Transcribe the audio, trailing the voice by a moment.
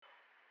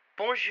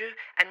bonjour,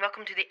 and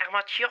welcome to the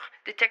Amateur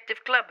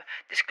Detective Club.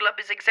 This club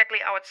is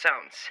exactly how it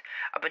sounds.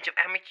 A bunch of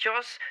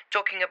amateurs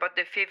talking about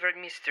their favorite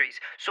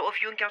mysteries. So if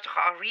you encounter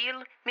a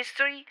real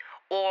mystery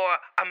or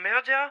a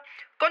murder,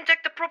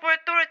 contact the proper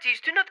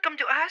authorities. Do not come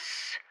to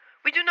us.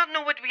 We do not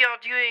know what we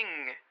are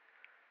doing.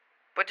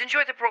 But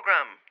enjoy the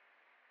program.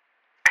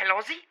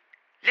 Allons-y.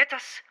 Let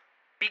us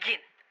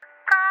begin.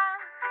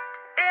 Quand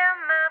il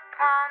me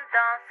prend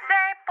dans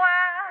ses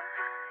bras,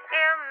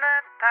 il me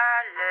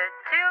parle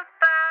tout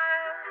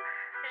bas,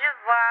 je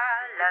vois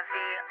la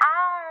vie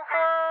en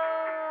rose.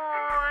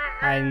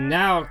 I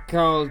now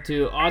call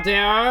to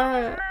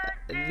order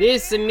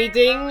this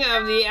meeting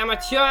of the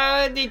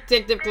Amateur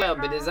Detective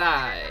Club. It is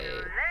I,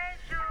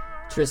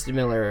 Tristan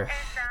Miller,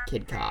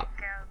 Kid Cop.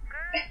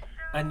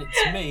 And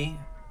it's me,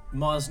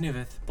 Mars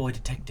Niveth, Boy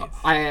Detective.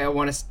 I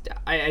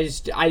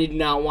did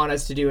not want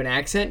us to do an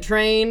accent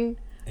train,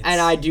 and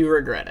I do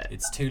regret it.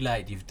 It's too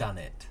late, you've done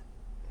it.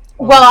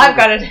 Well, I've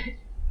got it.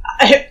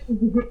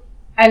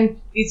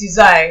 And it is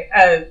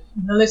I,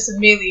 Melissa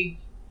Mealy,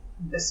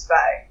 the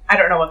spy. I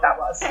don't know what that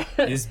was.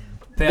 It's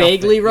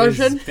Vaguely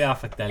Russian? Yeah,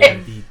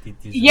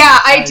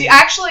 I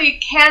actually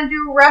can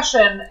do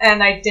Russian,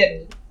 and I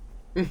didn't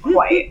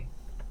quite.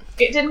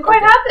 It didn't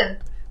quite happen.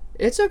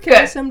 It's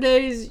okay. Good. Some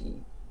days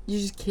you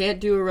just can't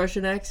do a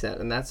Russian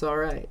accent, and that's all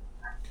right.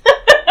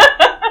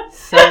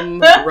 Some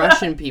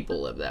Russian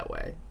people live that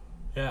way.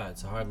 Yeah,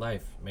 it's a hard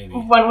life, maybe.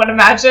 One would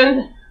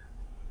imagine.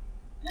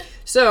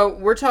 So,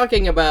 we're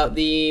talking about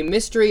the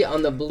mystery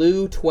on the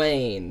Blue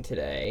Twain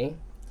today.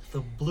 The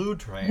Blue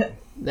Train.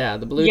 Yeah,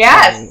 the Blue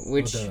Yes! Train,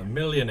 which The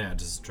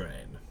Millionaire's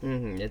Train.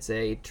 it's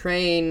a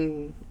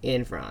train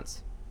in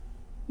France.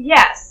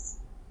 Yes.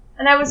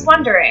 And I was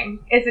wondering,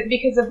 is it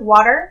because of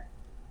water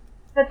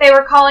that they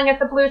were calling it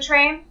the Blue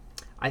Train?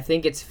 I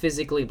think it's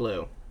physically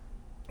blue.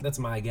 That's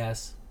my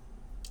guess.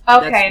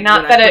 Okay, That's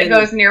not when I that put it in-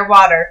 goes near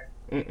water.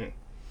 Mm-mm.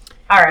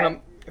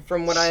 Alright.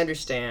 From what I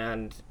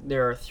understand,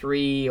 there are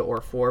 3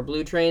 or 4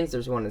 blue trains.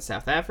 There's one in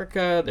South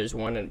Africa, there's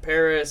one in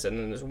Paris, and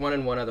then there's one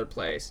in one other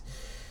place.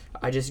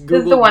 I just This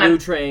is the googled one blue in-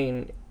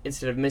 train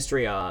instead of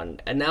mystery on,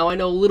 and now I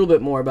know a little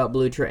bit more about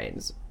blue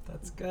trains.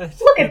 That's good.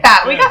 Look at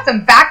that. We got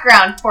some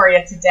background for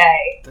you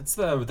today. That's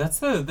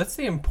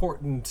the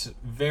important,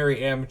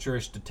 very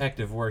amateurish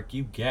detective work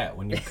you get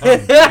when you come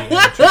to the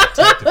Amateur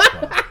Detective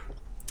Club.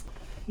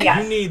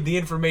 Yes. You need the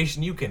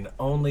information you can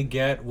only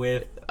get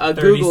with A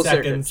 30 Google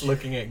seconds search.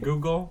 looking at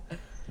Google.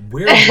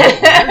 We're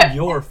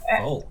your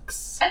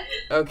folks.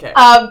 Okay.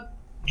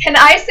 Can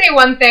I say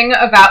one thing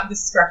about the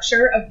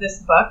structure of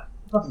this book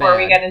before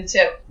we Bad. get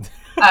into?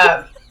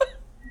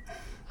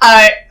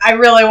 I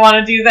really want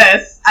to do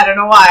this. I don't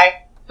know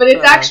why, but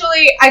it's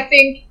actually, I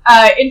think,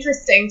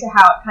 interesting to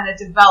how it kind of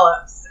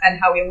develops and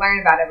how we learn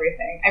about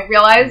everything. I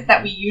realize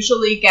that we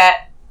usually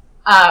get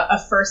a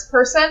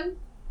first-person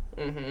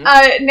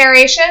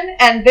narration,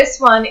 and this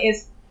one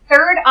is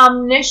third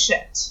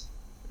omniscient.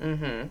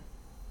 Mm-hmm.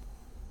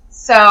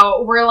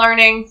 So we're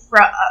learning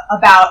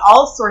about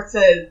all sorts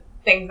of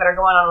things that are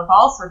going on with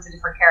all sorts of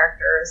different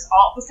characters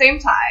all at the same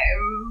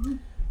time.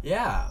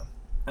 Yeah.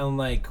 And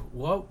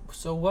what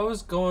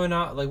was going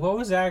on? Like, what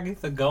was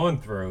Agatha going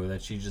through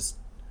that she just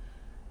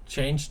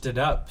changed it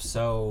up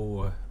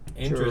so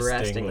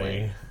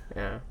interestingly?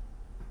 Yeah.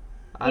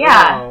 I don't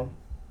know.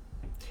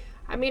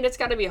 I mean, it's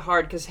got to be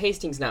hard because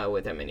Hastings not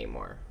with him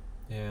anymore.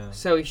 Yeah.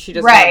 So she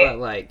doesn't Right.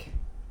 have a,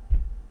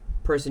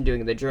 person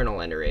doing the journal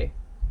entry.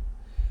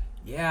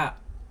 Yeah.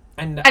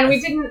 And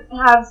We didn't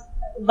have,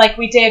 like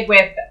we did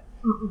with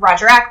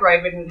Roger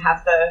Ackroyd, we didn't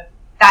have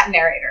that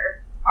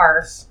narrator.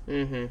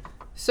 Mm-hmm.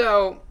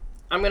 So,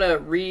 I'm going to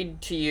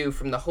read to you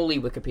from the Holy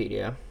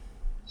Wikipedia.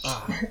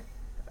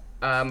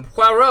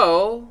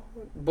 Poirot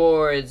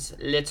boards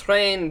Le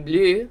Train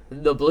Bleu,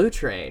 the Blue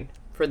Train,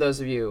 for those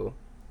of you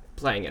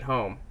playing at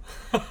home.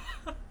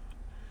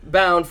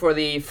 Bound for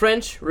the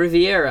French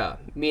Riviera,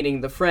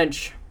 meaning the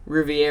French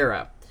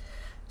Riviera.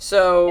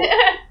 So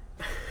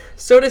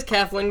does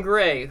Kathleen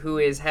Gray, who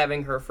is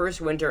having her first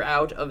winter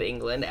out of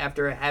England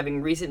after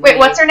having recently... Wait,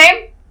 what's her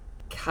name?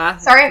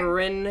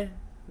 Catherine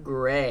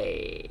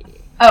Gray.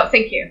 Oh,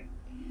 thank you.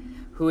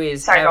 Who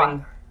is Sorry, go having...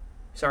 on.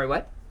 Sorry,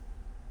 what?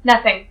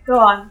 Nothing. Go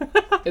on.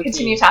 Okay.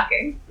 Continue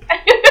talking.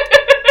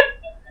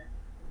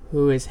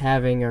 Who is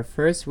having her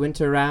first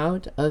winter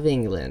out of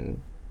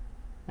England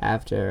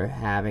after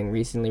having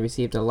recently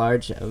received a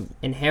large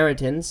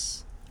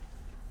inheritance.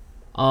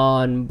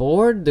 On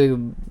board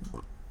the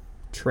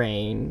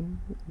train,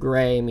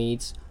 Gray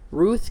meets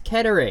Ruth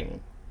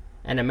Kettering,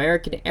 an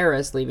American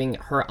heiress leaving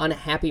her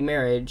unhappy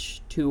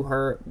marriage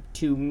to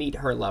meet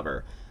her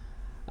lover.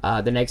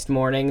 The next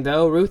morning,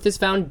 though, Ruth is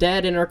found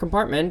dead in her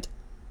compartment,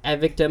 a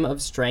victim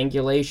of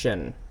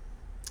strangulation.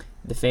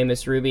 The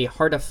famous ruby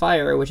Heart of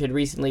Fire, which had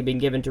recently been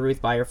given to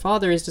Ruth by her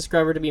father, is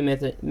discovered to be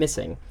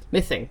missing.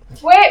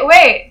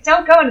 Wait,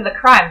 don't go into the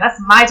crime.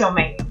 That's my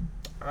domain.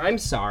 I'm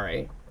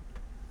sorry.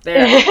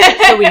 There.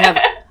 So we have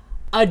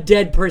a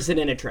dead person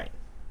in a train.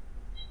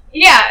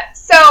 Yeah,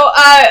 so,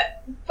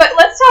 but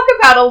let's talk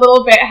about a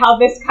little bit how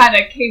this kind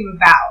of came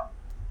about.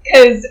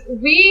 Because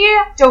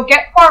we don't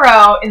get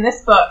Poirot in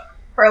this book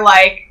for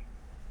like,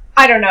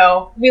 I don't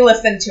know, we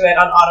listened to it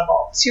on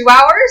Audible. 2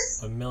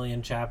 hours? A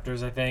million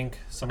chapters, I think.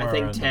 Somewhere I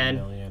think around 10. a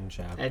million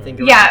chapters. I think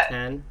around Yeah.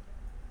 10.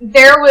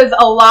 There was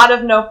a lot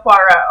of no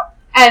Poirot.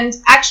 And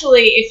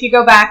actually, if you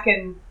go back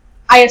and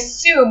I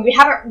assume we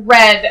haven't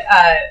read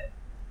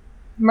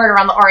Murder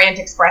on the Orient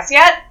Express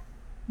yet,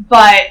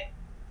 but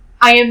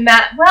I am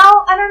that,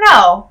 well, I don't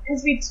know,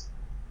 because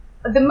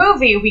the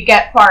movie we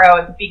get Poirot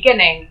at the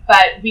beginning,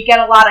 but we get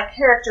a lot of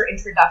character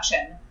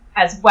introduction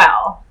as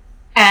well.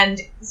 And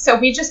so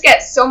we just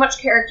get so much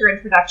character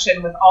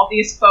introduction with all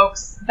these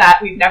folks that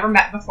we've never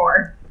met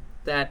before.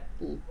 That,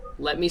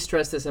 let me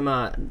stress this,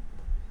 Emma,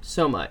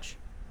 so much.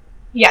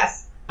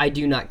 Yes. I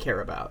do not care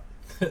about.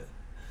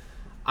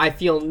 I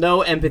feel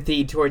no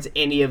empathy towards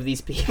any of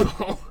these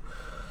people.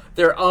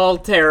 They're all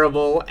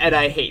terrible, and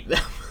I hate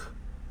them.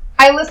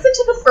 I listened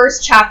to the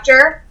first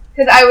chapter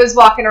because I was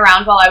walking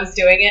around while I was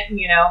doing it, and,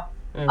 you know,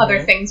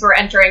 other things were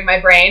entering my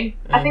brain.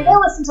 I think I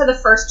listened to the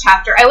first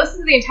chapter. I listened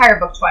to the entire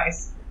book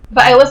twice,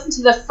 but I listened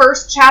to the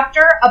first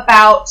chapter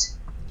about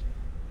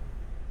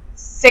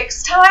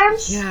 6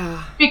 times.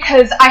 Yeah.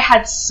 Because I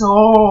had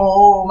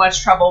so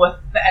much trouble with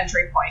the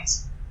entry point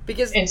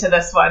Because into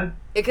this one.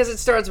 it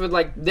starts with,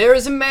 like, there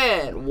is a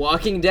man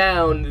walking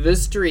down the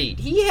street.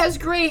 He has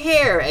gray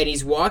hair, and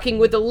he's walking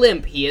with a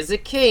limp. He has a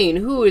cane.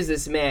 Who is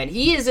this man?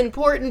 He is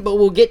important, but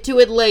we'll get to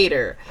it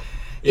later.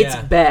 It's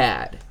Yeah.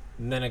 bad.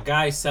 And then a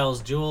guy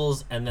sells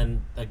jewels, and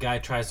then a guy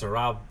tries to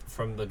rob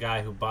from the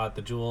guy who bought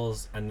the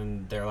jewels, and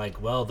then they're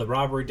like, well, the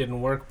robbery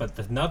didn't work, but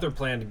another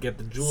plan to get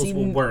the jewels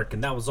will work,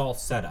 and that was all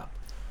set up.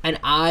 And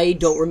I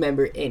don't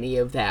remember any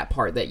of that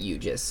part that you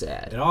just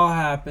said. It all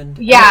happened.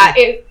 Yeah,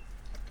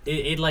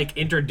 It like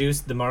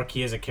introduced the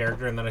Marquis as a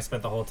character, and then I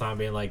spent the whole time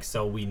being like,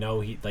 so we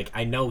know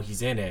I know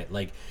he's in it.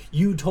 Like,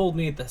 you told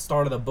me at the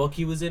start of the book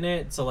he was in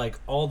it, so like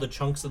all the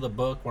chunks of the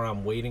book where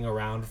I'm waiting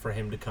around for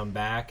him to come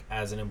back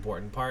as an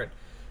important part,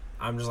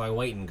 I'm just like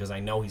waiting because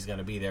I know he's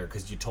gonna be there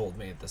because you told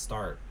me at the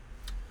start.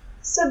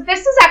 So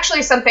this is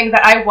actually something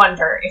that I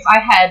wonder if I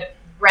had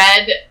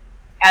read,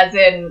 as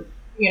in,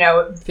 you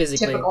know,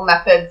 Physically. typical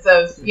methods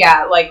of,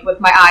 like with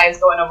my eyes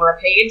going over a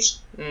page,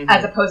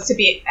 as opposed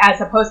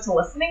to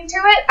listening to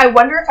it. I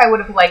wonder if I would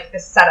have liked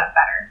this setup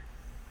better.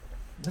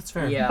 That's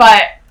fair. Yeah.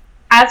 But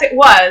as it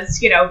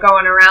was, you know,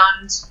 going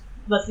around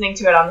listening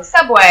to it on the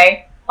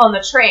subway, on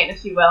the train,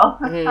 if you will.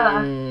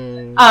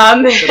 The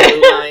Um,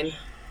 blue line.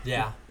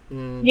 Yeah.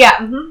 yeah.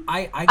 Mm-hmm.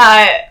 I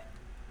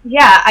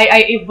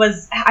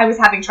was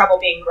having trouble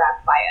being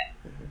grabbed by it.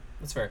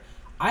 That's fair.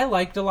 I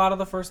liked a lot of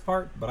the first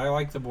part, but I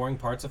liked the boring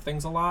parts of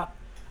things a lot.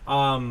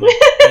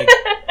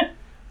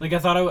 Like I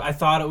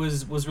thought it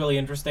was really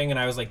interesting, and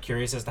I was like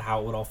curious as to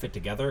how it would all fit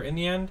together in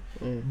the end.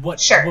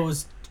 What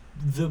was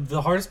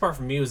the hardest part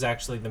for me was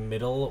actually the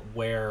middle,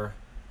 where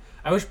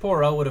I wish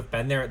Poirot would have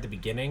been there at the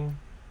beginning,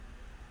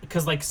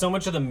 because like so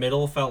much of the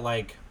middle felt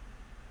like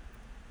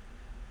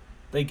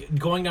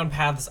going down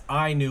paths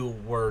I knew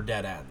were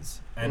dead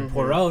ends, and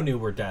Poirot knew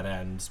were dead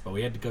ends, but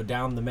we had to go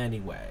down them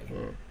anyway.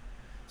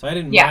 So I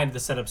didn't mind the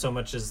setup so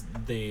much as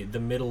the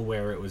middle,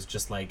 where it was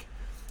just like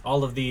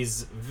all of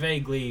these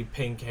vaguely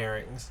pink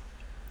herrings.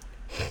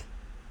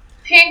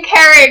 Pink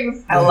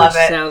herrings! I love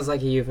it. Sounds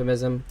like a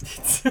euphemism.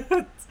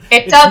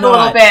 It does a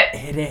little bit.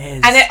 It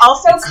is. And it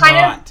also of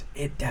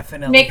It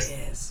definitely makes-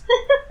 is.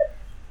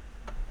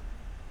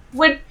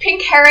 Would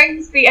pink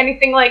herrings be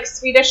anything like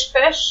Swedish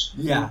fish?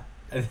 Yeah.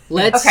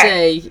 Let's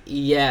Okay. say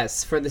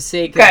yes, for the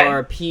sake Good. of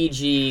our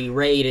PG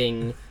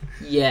rating,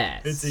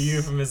 yes. It's a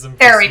euphemism for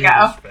There we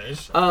go.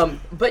 Swedish fish.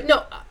 But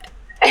no,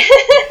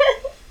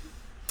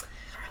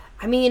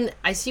 I mean,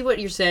 I see what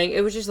you're saying.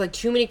 It was just like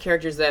too many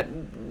characters that,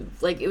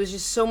 like, it was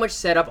just so much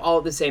setup all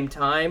at the same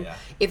time. Yeah.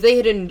 If they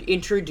had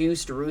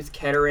introduced Ruth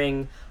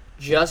Kettering,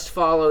 just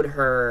followed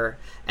her,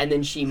 and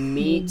then she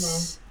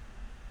meets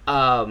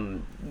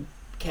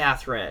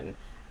Catherine,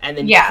 and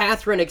then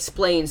Catherine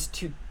explains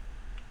to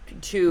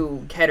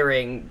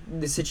Kettering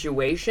the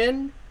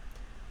situation,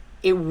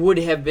 it would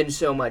have been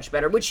so much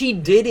better. Which he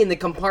did in the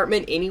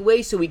compartment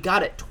anyway, so we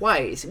got it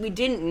twice. We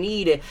didn't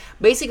need it.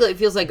 Basically, it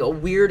feels like a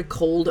weird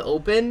cold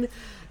open.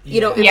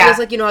 You know, it feels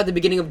like, you know, at the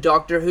beginning of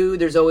Doctor Who,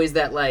 there's always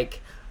that,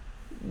 like,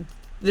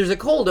 there's a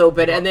cold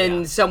open, and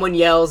then someone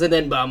yells, and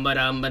then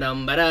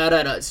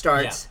bum-ba-dum-ba-dum-ba-da-da-da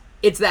starts.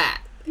 Yeah. It's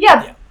that.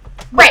 Yeah.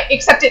 Right,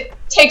 except it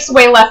takes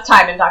way less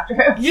time in Doctor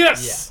Who.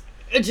 Yes!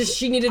 Yeah. It just,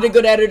 she needed a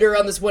good editor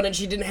on this one, and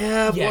she didn't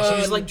have one. Yeah, she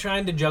was, like,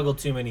 trying to juggle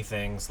too many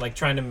things. Like,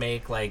 trying to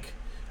make, like,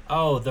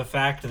 the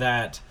fact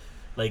that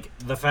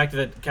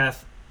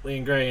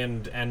Kathleen Gray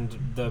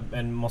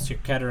and Monsieur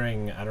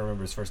Kettering, I don't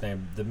remember his first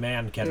name, the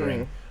man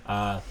Kettering,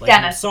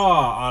 Dennis.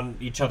 saw on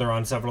each other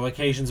on several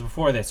occasions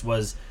before this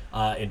was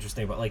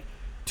interesting. But, like,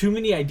 too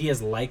many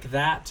ideas like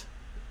that,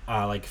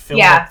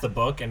 filled up the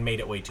book and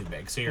made it way too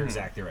big. So you're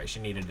exactly right. She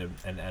needed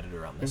an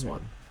editor on this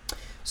one.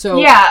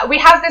 So yeah, we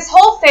have this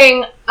whole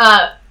thing.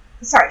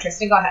 Sorry,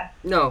 Tristan, go ahead.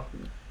 No,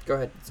 go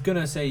ahead. I was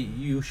gonna say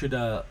you should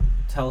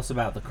tell us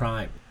about the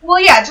crime.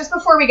 Well, yeah, just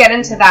before we get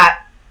into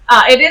that,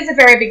 it is a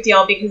very big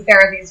deal because there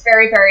are these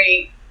very,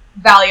 very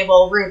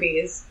valuable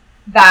rubies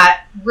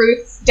that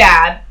Ruth's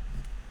dad,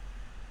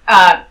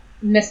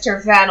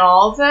 Mr. Van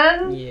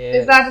Alden,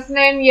 is that his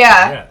name?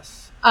 Yeah.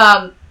 Yes.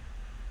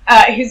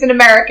 He's an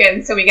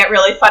American, so we get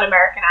really fun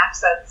American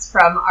accents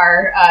from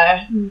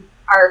our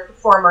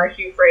performer,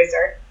 Hugh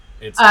Fraser.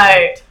 It's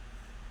great.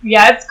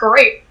 Yeah, it's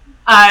great.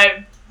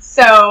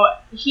 So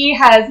he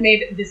has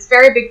made this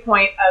very big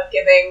point of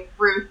giving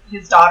Ruth,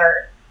 his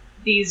daughter,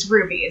 these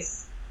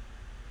rubies.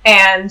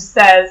 And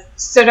says,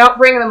 so don't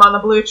bring them on the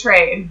blue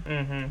train,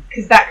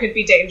 because that could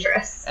be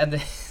dangerous.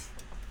 And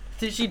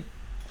did she...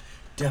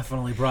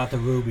 Definitely brought the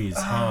rubies,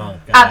 huh,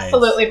 guys?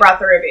 Absolutely brought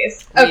the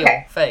rubies. Real,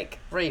 Okay. fake.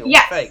 Real,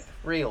 Yes. fake.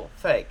 Real,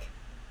 fake.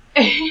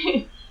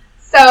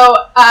 So,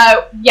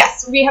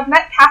 yes, we have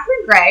met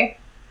Catherine Gray,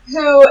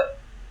 who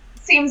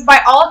seems, by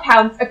all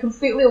accounts, a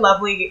completely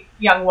lovely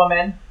young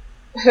woman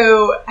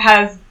who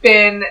has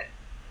been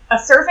a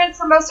servant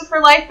for most of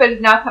her life, but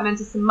has now come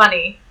into some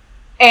money.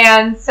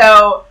 And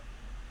so,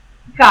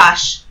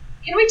 gosh,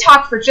 can we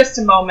talk for just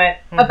a moment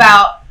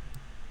about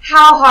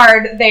how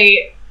hard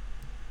they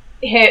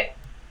hit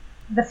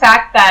the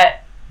fact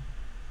that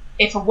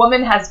if a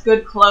woman has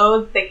good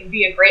clothes, they can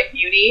be a great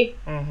beauty,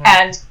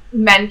 and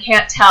men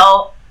can't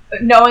tell,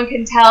 no one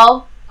can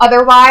tell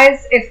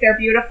otherwise if they're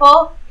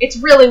beautiful? It's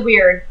really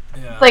weird.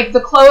 Yeah. Like, the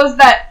clothes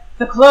that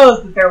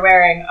they're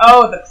wearing.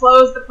 Oh, the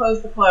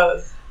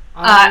clothes.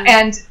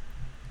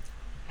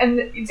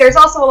 And there's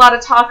also a lot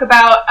of talk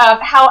about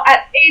how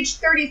at age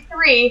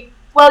 33,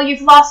 well,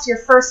 you've lost your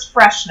first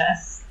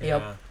freshness.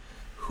 Yeah.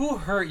 Who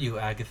hurt you,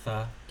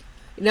 Agatha?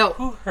 Now,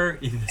 Who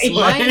hurt you this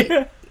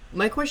way?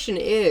 my question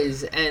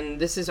is, and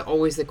this is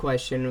always the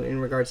question in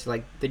regards to,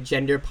 like, the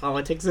gender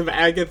politics of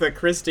Agatha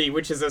Christie,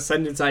 which is a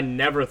sentence I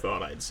never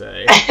thought I'd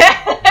say,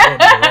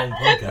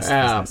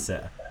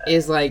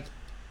 is, like,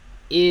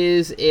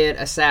 is it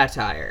a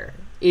satire?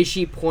 Is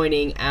she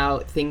pointing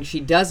out things she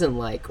doesn't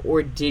like,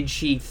 or did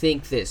she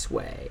think this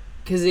way?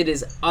 Because it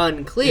is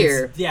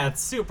unclear.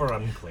 It's super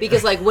unclear.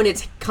 Because, like, when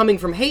it's coming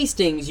from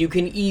Hastings, you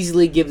can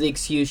easily give the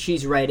excuse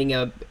she's writing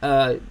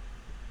a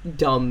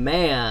dumb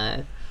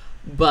man.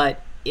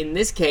 But in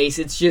this case,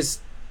 it's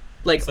just,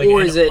 like, it's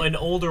or is it... an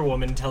older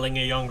woman telling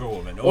a younger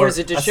woman? Or is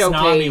it to a showcase...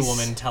 snobby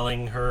woman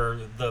telling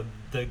her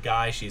the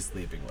guy she's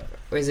sleeping with?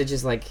 Or is it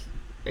just, like,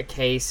 a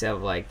case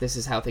of, like, this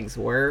is how things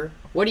were?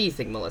 What do you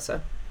think,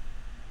 Melissa?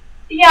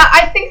 Yeah,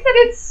 I think that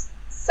it's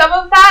some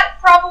of that,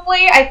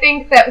 probably. I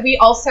think that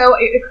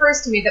it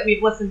occurs to me that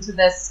we've listened to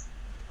this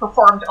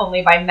performed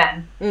only by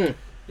men. Yeah.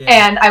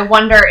 And I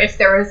wonder if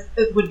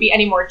it would be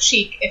any more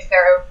cheek if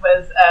there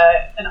was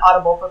an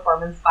audible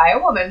performance by a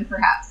woman,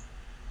 perhaps.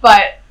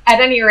 But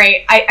at any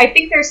rate, I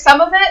think there's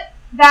some of it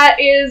that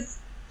is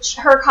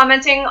her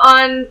commenting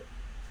on,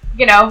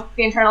 the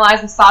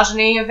internalized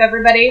misogyny of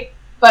everybody.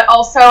 But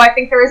also, I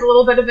think there is a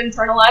little bit of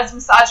internalized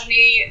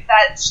misogyny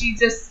that she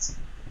just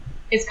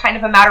is kind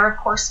of a matter of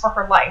course for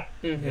her life.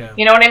 Yeah.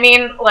 You know what I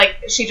mean? Like,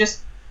 she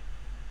just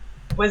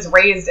was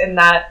raised in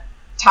that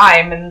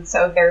time, and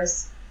so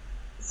there's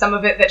some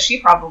of it that she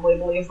probably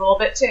believes a little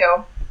bit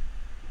too.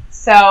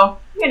 So,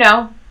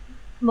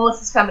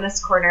 Melissa's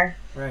feminist corner.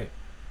 Right.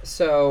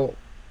 So,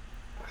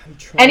 I'm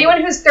trying...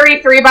 Anyone who's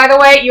 33, by the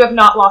way, you have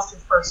not lost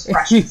your first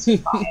freshness. You're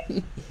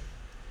fine.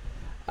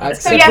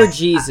 Except for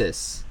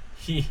Jesus.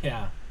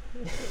 Yeah.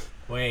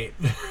 Wait.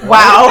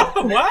 Wow.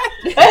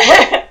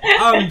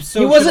 What? So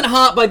he wasn't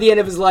hot by the end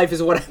of his life,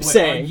 is what I'm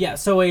saying. Yeah.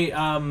 So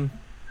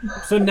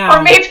so now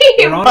or maybe he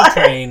we're on was. a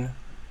train.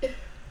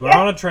 We're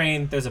on a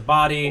train. There's a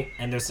body,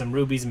 and there's some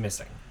rubies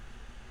missing.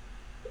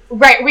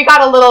 Right. We got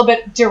a little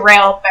bit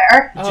derailed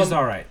there. Which is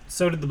all right.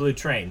 So did the blue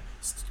train.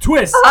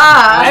 Twist.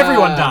 Ah.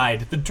 Everyone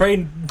died. The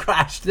train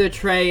crashed. The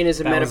train is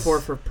a That metaphor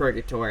was- for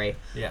purgatory.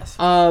 Yes.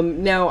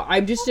 Now,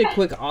 I just did a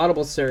quick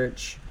Audible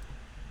search.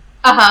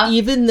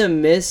 Even the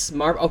Miss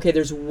Marple... Okay,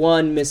 there's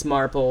one Miss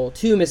Marple,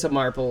 two Miss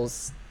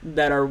Marples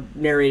that are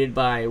narrated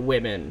by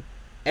women.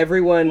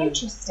 Everyone...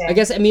 Interesting. I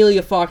guess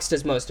Amelia Fox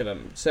does most of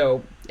them,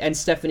 and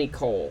Stephanie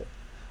Cole.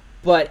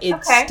 But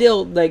it's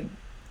still, like...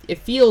 It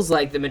feels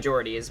like the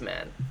majority is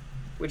men,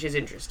 which is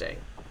interesting.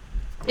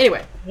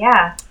 Anyway.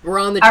 Yeah. We're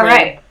on the train. All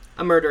right.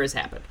 A murder has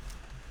happened.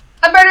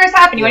 A murder has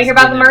happened. You want to hear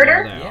about the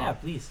murder? Yeah,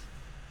 please.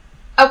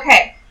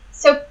 Okay.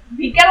 So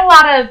we get a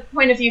lot of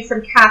point of view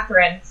from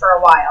Catherine for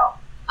a while.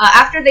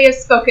 After they have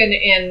spoken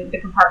in the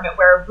compartment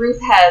where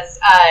Ruth has,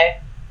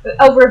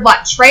 over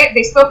lunch, right?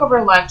 They spoke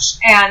over lunch,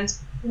 and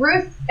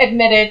Ruth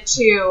admitted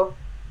to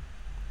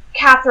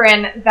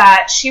Catherine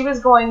that she was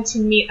going to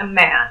meet a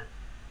man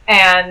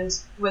and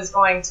was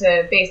going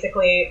to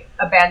basically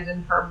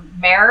abandon her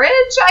marriage,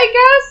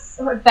 I guess?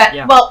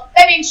 Well,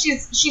 I mean,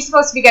 she's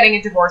supposed to be getting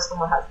a divorce from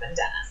her husband,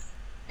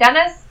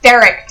 Dennis?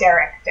 Derek,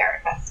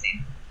 that's his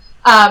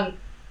name.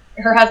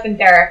 Her husband,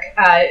 Derek,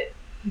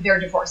 they're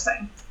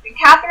divorcing.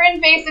 Catherine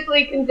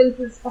basically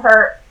convinces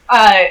her,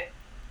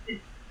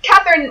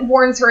 Catherine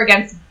warns her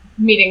against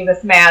meeting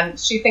this man.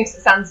 She thinks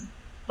it sounds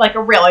like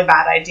a really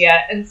bad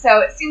idea, and so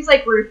it seems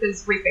like Ruth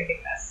is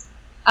rethinking this.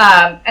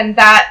 And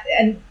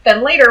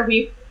then later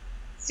we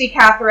see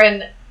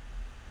Catherine.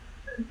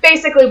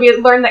 Basically, we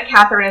learn that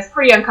Catherine is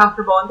pretty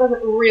uncomfortable and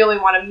doesn't really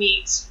want to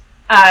meet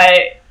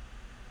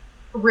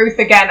Ruth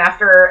again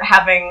after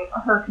having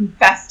her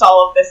confessed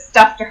all of this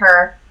stuff to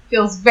her.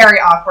 Feels very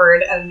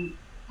awkward and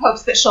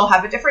hopes that she'll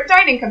have a different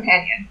dining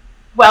companion.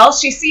 Well,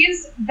 she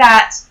sees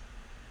that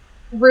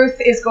Ruth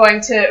is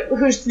going to,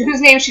 whose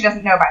name she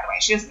doesn't know, by the way.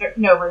 She doesn't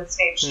know Ruth's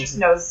name. She just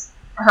knows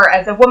her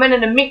as a woman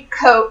in a mink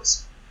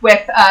coat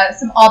with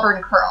some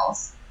auburn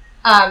curls.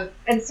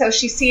 And so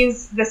she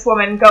sees this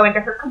woman go into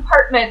her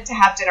compartment to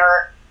have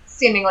dinner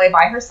seemingly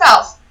by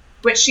herself,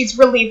 which she's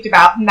relieved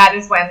about, and that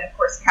is when, of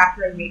course,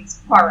 Catherine meets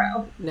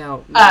Poirot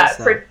Now,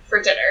 Melissa,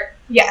 for dinner.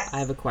 Yes. I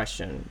have a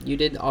question. You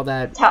did all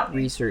that Tell me.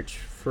 research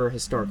for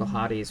historical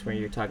hotties when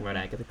you're talking about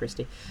Agatha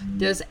Christie.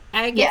 Does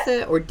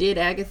Agatha, or did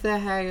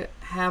Agatha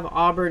have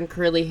auburn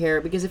curly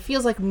hair? Because it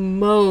feels like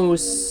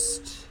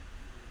most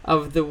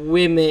of the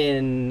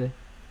women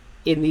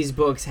in these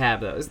books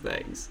have those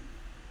things.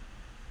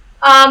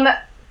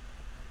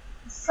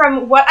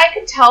 From what I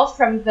could tell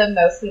from the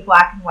mostly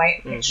black and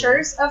white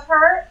pictures of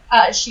her,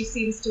 she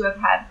seems to have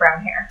had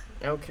brown hair.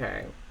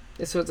 Okay.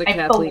 So it's a I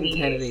Kathleen believe.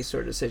 Kennedy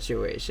sort of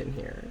situation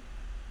here.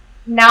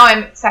 Now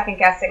I'm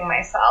second-guessing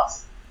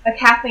myself. A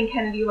Kathleen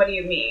Kennedy, what do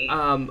you mean?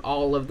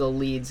 All of the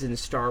leads in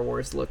Star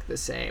Wars look the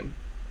same.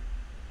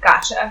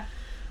 Gotcha.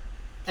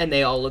 And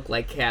they all look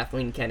like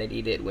Kathleen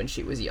Kennedy did when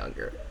she was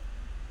younger.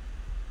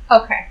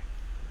 Okay.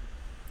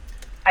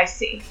 I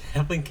see.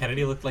 Kathleen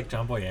Kennedy looked like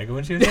John Boyega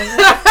when she was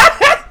younger?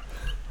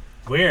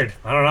 Weird.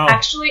 I don't know.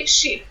 Actually,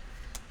 she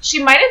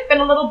might have been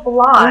a little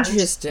blonde.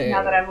 Interesting.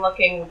 Now that I'm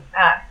looking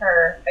at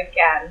her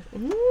again.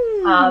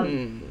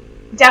 Mm.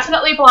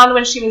 Definitely blonde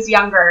when she was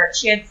younger.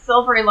 She had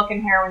silvery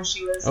looking hair when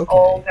she was Okay.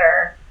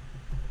 older.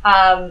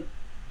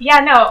 Yeah,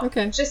 no.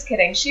 Okay. Just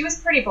kidding. She was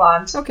pretty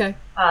blonde. Okay.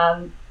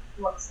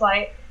 Looks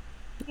like.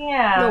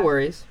 Yeah. No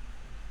worries.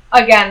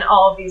 Again,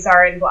 all of these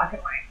are in black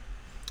and white.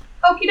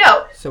 Okie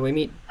doke. So we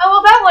meet... Oh,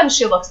 well, that one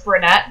she looks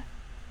brunette.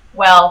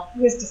 Well,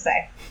 who's to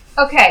say?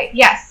 Okay,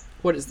 yes.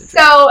 What is the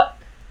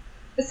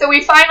trick? So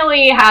we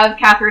finally have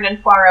Catherine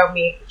and Poirot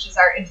meet, which is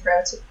our intro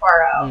to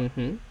Poirot.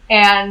 Mm-hmm.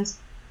 And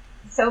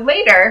so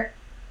later,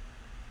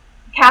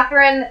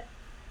 Catherine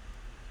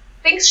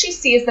thinks she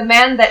sees the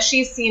man that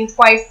she's seen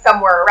twice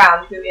somewhere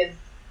around, who is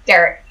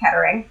Derek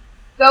Kettering,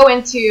 go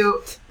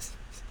into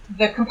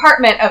the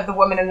compartment of the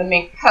woman in the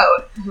mink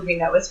coat, who we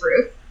know is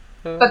Ruth,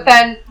 but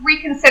then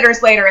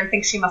reconsiders later and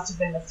thinks she must have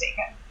been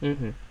mistaken.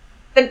 Mm-hmm.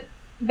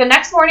 The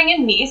next morning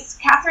in Nice,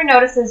 Catherine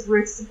notices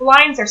Ruth's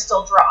blinds are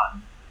still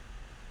drawn.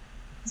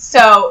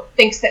 So,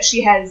 thinks that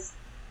she has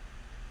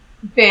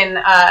been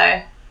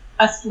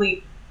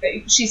asleep.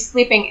 She's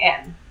sleeping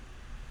in.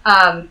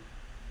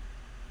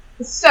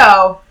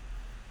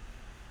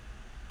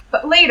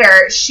 But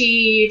later,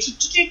 she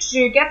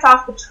gets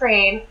off the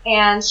train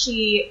and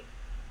she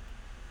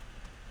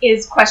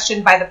is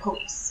questioned by the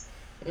police.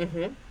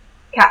 Mm-hmm.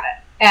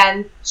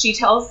 And she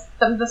tells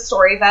them the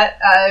story that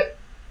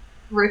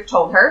Ruth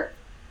told her.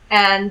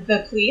 And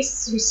the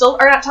police, who still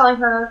are not telling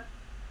her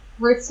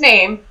Ruth's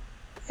name,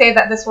 say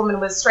that this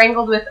woman was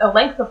strangled with a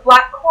length of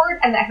black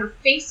cord and that her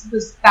face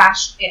was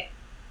bashed in.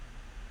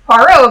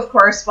 Poirot, of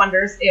course,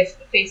 wonders if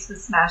the face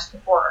was smashed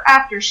before or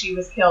after she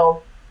was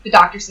killed. The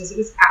doctor says it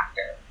was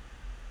after.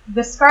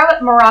 The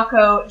scarlet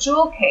Morocco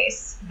jewel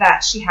case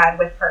that she had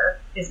with her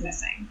is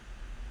missing.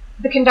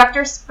 The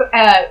conductor,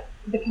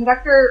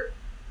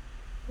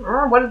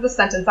 what is the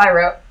sentence I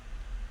wrote?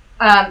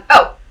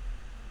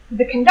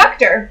 The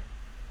conductor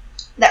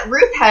that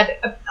Ruth had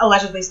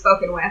allegedly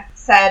spoken with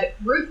said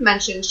Ruth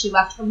mentioned she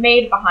left her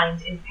maid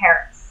behind in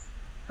Paris.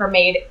 Her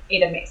maid,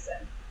 Ada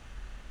Mason.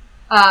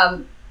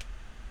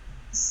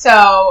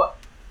 So,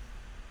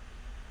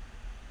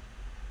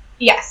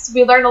 yes,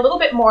 we learn a little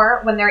bit more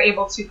when they're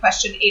able to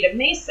question Ada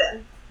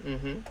Mason,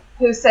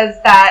 who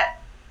says that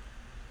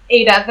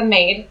Ada, the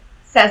maid,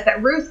 says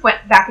that Ruth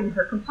went back in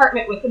her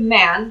compartment with a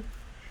man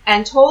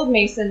and told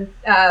Mason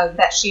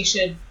that she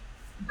should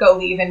go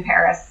leave in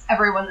Paris.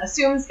 Everyone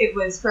assumes it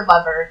was her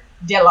lover,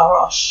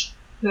 Delaroche,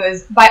 who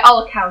is, by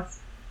all accounts,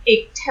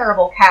 a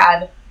terrible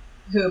cad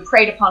who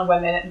preyed upon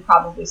women and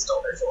probably stole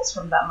their jewels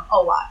from them a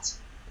lot.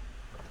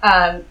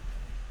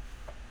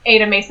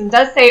 Ada Mason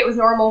does say it was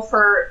normal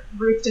for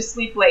Ruth to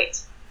sleep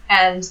late,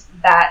 and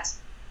that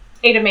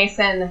Ada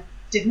Mason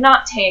did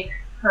not take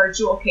her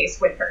jewel case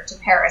with her to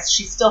Paris.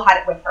 She still had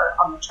it with her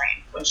on the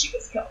train when she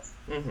was killed.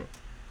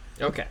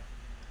 Mm-hmm. Okay.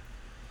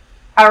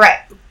 All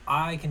right.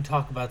 I can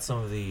talk about some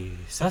of the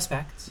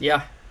suspects.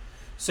 Yeah.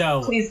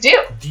 So, Please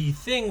do. the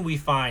thing we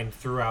find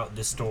throughout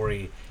the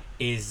story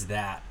is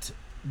that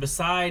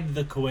beside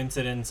the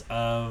coincidence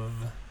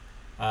of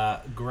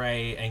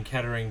Gray and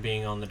Kettering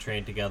being on the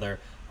train together,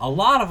 a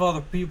lot of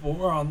other people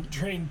were on the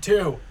train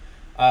too.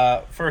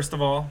 First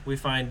of all, we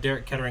find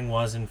Derek Kettering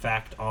was in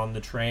fact on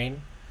the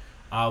train.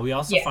 We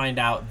also find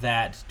out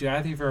that, do either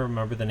of you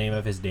remember the name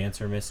of his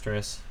dancer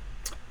mistress?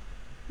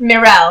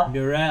 Mirelle.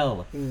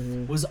 Mirelle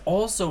was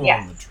also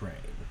on the train.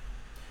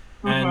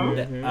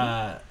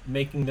 and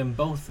making them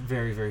both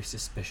very, very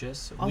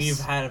suspicious. We've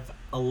had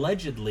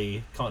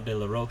allegedly Count de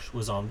la Roche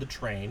was on the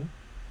train,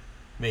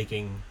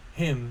 making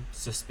him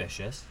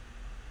suspicious.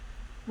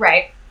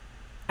 Right.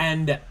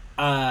 And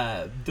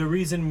the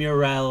reason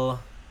Muriel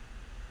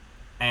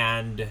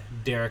and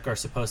Derek are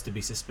supposed to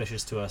be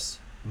suspicious to us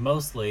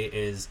mostly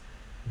is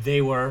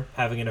they were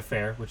having an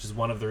affair, which is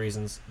one of the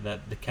reasons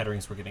that the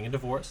Ketterings were getting a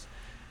divorce.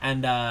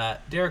 And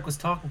Derek was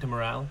talking to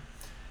Morale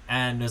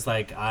and was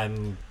like,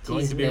 I'm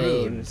going to be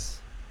rude.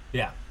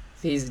 Yeah.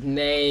 These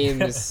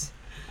names.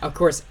 Of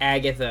course,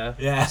 Agatha.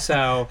 Yeah.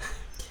 So.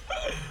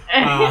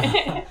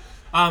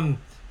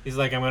 He's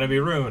like, I'm going to be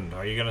ruined.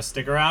 Are you going to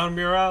stick around,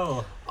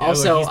 Muriel?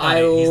 Also,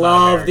 I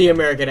love the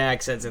American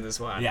accents in this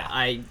one. Yeah.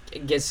 I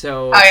get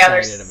so they're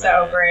excited about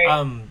so great.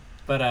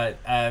 But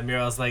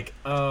Muriel's like,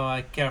 oh,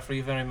 I care for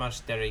you very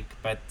much, Derek,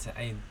 but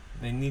I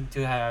need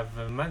to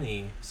have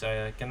money,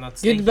 so I cannot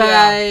stay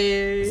Goodbye.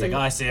 here. He's like, oh,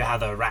 I see how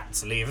the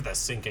rats leave the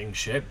sinking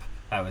ship.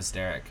 That was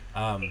Derek.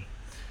 Played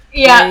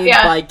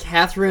by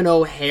Catherine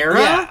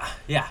O'Hara?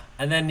 Yeah.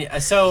 And then,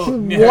 so...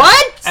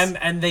 What?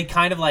 And they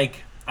kind of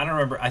like... I don't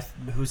remember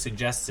who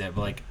suggests it,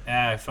 but like,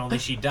 if only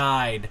she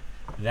died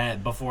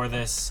that before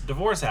this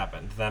divorce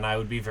happened, then I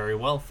would be very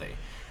wealthy.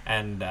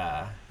 And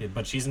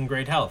but she's in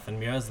great health, and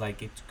Mira's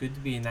like, it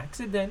could be an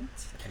accident,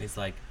 and he's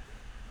like,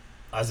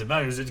 I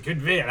suppose it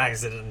could be an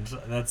accident.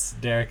 That's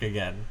Derek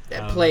again.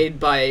 Played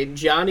by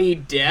Johnny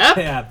Depp.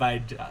 Yeah, by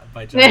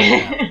Johnny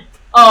Depp.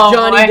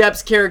 Johnny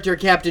Depp's character,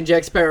 Captain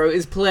Jack Sparrow,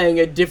 is playing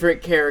a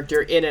different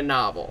character in a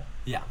novel.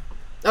 Yeah.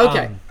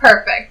 Okay.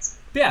 Perfect.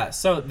 Yeah,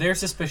 so they're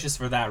suspicious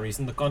for that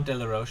reason. The Comte de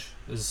la Roche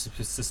is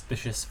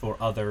suspicious for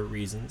other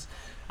reasons.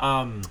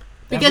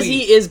 Because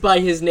he is, by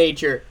his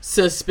nature,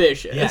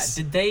 suspicious. Yeah.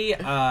 Did they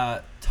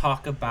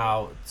talk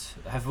about?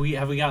 Have we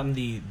gotten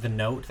the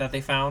note that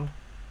they found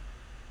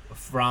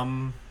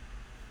from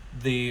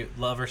the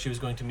lover she was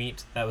going to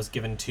meet that was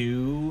given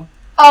to?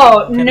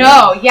 Oh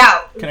no!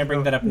 Yeah. Can I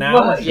bring that up now?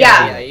 Well,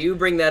 yeah, you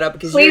bring that up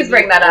because please you're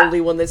bring that the up.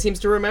 only one that seems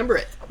to remember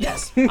it.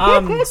 Yes.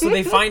 So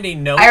they find a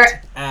note,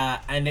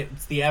 and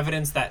it's the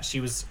evidence that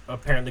she was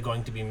apparently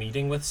going to be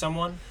meeting with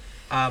someone,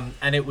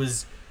 and it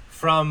was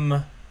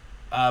from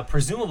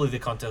presumably the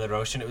Comte de la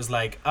Roche, and it was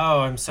like,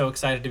 "Oh, I'm so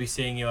excited to be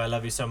seeing you. I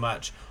love you so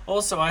much.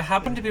 Also, I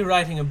happen to be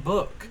writing a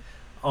book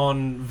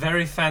on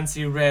very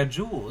fancy rare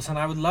jewels, and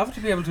I would love to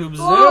be able to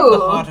observe the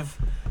Heart of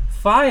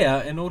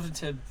Fire in order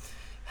to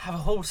have a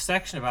whole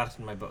section about it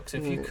in my book. So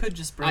if you could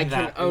just bring that,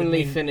 I can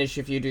only finish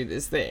if you do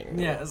this thing.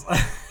 Yes,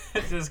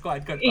 it's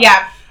quite good.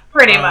 Yeah,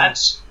 pretty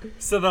much.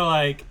 So they're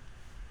like,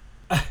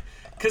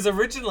 because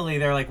originally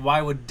they're like,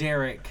 why would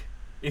Derek?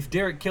 If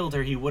Derek killed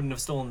her, he wouldn't have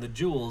stolen the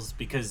jewels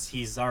because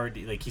he's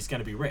already he's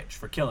gonna be rich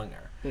for killing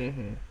her.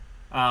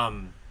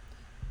 Mm-hmm.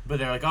 But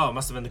they're like, oh, it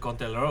must have been the Comte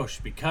de la Roche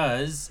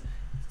because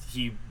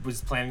he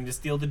was planning to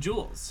steal the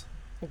jewels.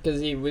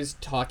 Because he was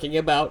talking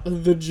about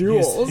the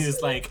jewels. He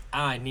was like,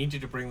 I need you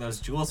to bring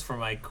those jewels for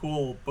my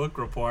cool book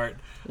report.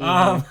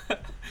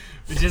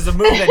 Which is a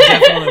move that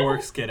definitely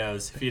works,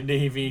 kiddos.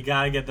 If you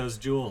gotta get those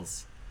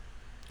jewels.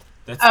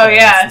 That's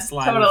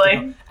the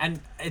totally. And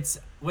it's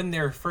when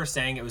they're first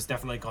saying it was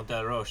definitely Comte de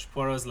la Roche,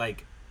 Poirot's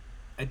like,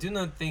 I do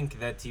not think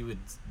that he would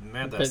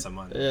murder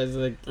someone.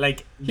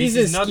 Like he's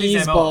this is a not skis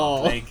his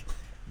ball. Like,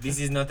 this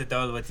is not at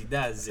all what he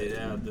does.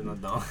 I do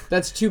not know.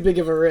 That's too big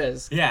of a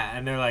risk. Yeah,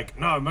 and they're like,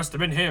 no, it must have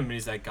been him. And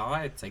he's like, all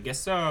right, I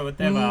guess so,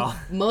 whatever.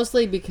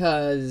 Mostly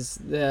because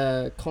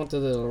the Comte de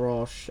la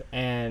Roche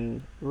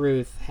and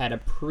Ruth had a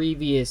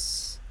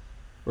previous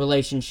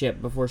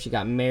relationship before she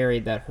got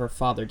married that her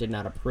father did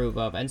not approve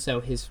of, and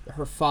so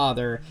her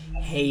father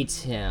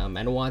hates him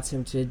and wants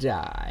him to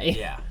die.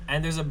 Yeah,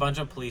 and there's a bunch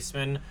of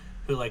policemen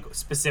who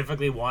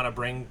specifically want to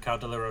bring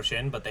Count de la Roche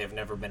in, but they've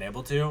never been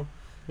able to.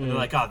 And they're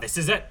like, oh, this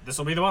is it. This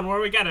will be the one where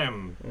we get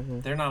him.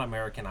 They're not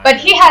American either. But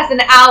he has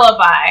an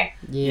alibi.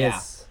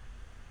 Yes.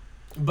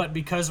 Yeah. But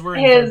because we're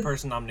in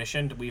third-person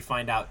omniscient, we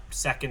find out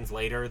seconds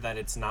later that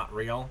it's not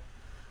real.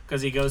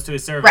 Because he goes to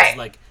his servants,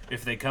 like,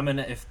 if they come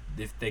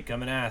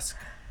and ask,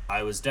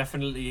 I was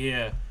definitely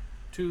here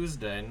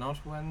Tuesday,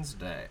 not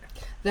Wednesday.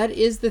 That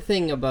is the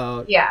thing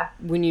about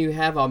when you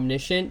have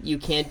omniscient, you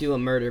can't do a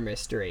murder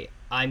mystery.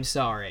 I'm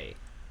sorry.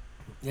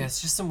 Yeah,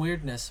 it's just some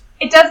weirdness.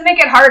 It does make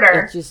it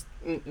harder. It just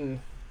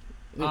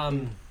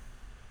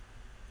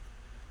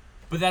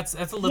but that's a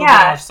little bit of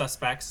our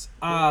suspects.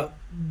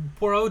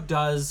 Poirot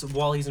does,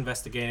 while he's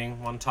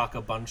investigating, want to talk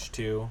a bunch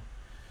to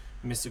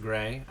Mr.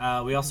 Gray.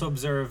 We also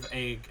observe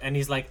and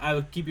he's like, I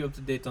will keep you up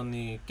to date on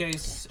the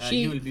case.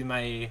 You will be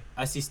my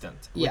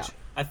assistant. Which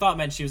I thought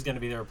meant she was going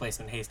to be the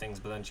replacement Hastings,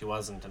 but then she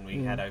wasn't, and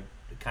we had a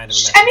kind of a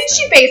mess. I mean,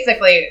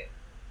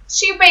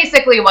 she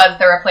basically was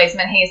the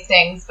replacement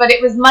Hastings, but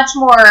it was much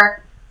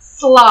more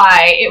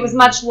sly. It was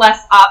much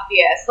less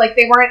obvious. Like,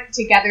 they weren't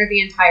together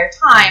the entire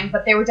time,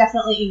 but they were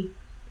definitely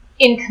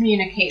in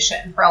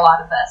communication for a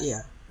lot of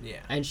this. Yeah.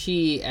 And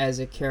she, as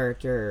a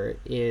character,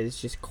 is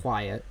just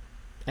quiet.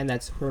 And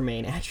that's her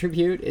main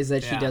attribute, is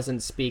that she doesn't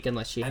speak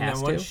unless she has to. And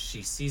then once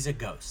she sees a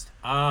ghost.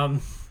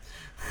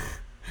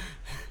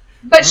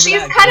 But Remember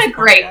she's that kind of Ghost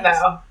great,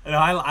 podcast? though. No,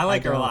 I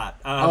like her a don't. lot.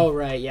 Oh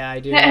right, yeah, I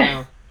do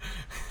now.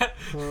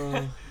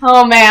 Oh,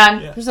 Oh,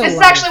 man. Yeah. there's a This is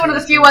lot of actually one of the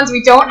things few going ones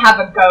we don't have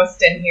a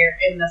ghost in here,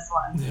 in this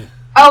one.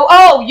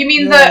 Yeah. You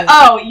mean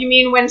Yeah. you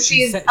mean when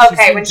she's, said-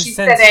 okay, when seemed to she's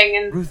sense sitting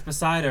and Ruth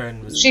beside her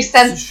and was She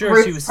sensed sure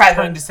Ruth's she was trying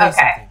to presence. say Okay.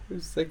 something. It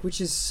was like, which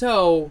is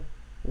so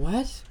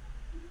what?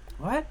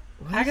 What?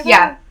 What? Agatha?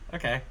 Yeah.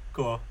 Okay,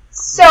 cool.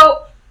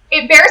 So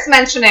it bears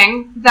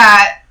mentioning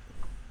that.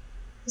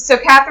 So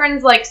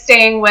Catherine's like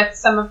staying with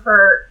some of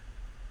her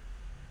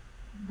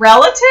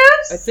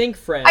relatives. I think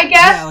friends. I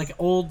guess. Yeah, like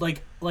old,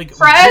 like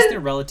Friends?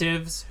 distant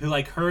relatives who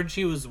like heard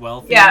she was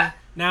wealthy. Yeah.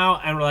 Now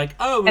and we're like,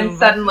 oh, And we'll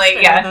suddenly,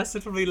 stay yeah. with us.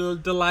 It'll be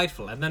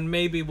delightful, and then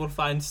maybe we'll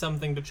find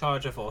something to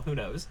charge her for. Who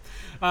knows?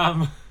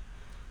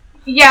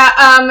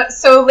 Yeah.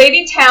 So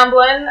Lady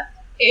Tamblin,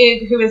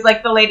 who is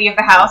like the lady of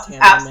the house, is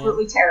Tamblin,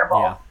 absolutely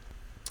terrible.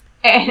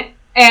 Yeah.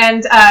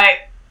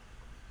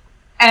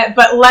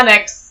 But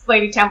Lennox,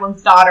 Lady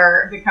Tamblin's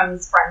daughter,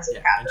 becomes friends with Yeah,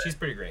 and Catherine. she's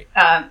pretty great.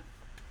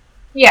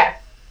 Yeah,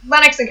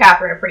 Lennox and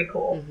Catherine are pretty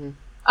cool.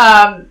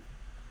 Mhm.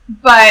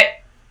 But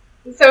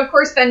so of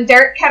course then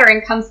Derek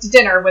Kettering comes to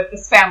dinner with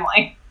this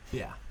family,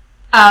 Yeah.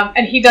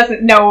 and he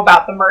doesn't know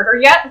about the murder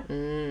yet.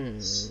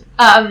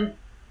 Mm.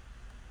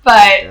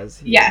 But Does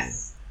he?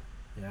 yes,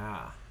 Yeah.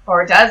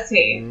 or does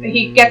he?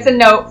 He gets a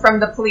note from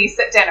the police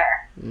at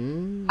dinner.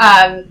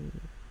 Mm.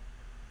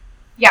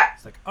 Yeah.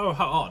 It's like, oh,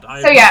 how odd. I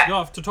So, must yeah. go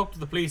off to talk to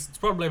the police. It's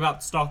probably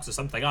about stocks or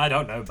something. I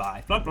don't know.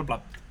 Bye. Blah, blah, blah.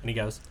 And he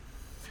goes.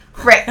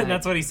 Right. And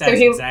that's what he says, So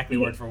he- exactly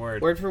word for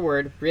word. Word for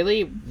word,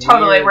 really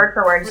Totally, weird word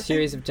for word.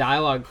 series of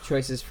dialogue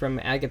choices from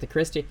Agatha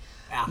Christie.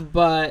 Yeah.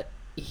 But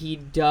he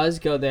does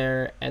go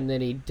there, and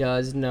then he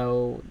does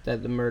know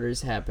that the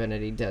murders happen,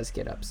 and he does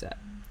get upset.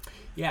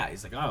 Yeah,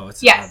 he's like, oh,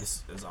 Yes.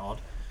 this is odd.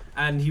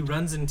 And he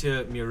runs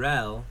into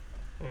Muriel,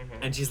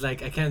 and she's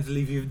like, I can't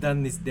believe you've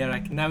done this,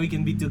 Derek. Now we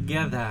can be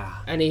together.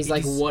 And he's It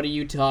like, is- "What are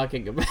you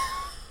talking about?"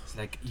 It's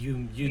like,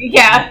 you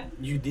Yeah.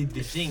 you did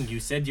the thing. You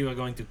said you were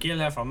going to kill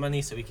her for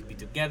money so we could be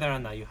together,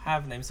 and now you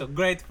have, and I'm so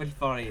grateful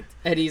for it.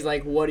 And he's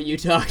like, "What are you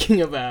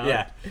talking about?"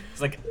 Yeah.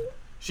 It's like,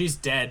 she's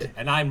dead,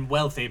 and I'm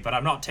wealthy, but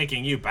I'm not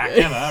taking you back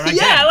ever again.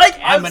 Yeah, like,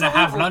 I'm gonna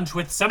have absolutely. lunch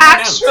with someone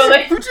else.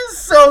 Actually, which is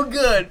so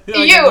good. You're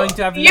you going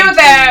to have there, lunch with-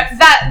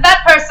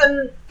 that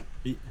person,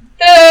 Y-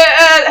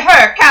 her,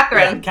 Yeah,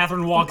 Catherine.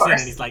 Catherine walks in,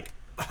 course. and he's like,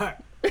 and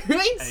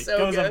It's he so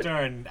goes up good. to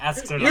her and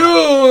asks her. to-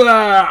 You.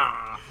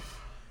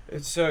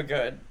 It's so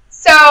good.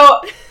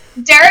 So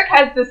Derek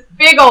has this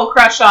big old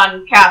crush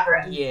on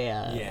Catherine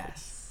Yeah.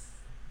 Yes.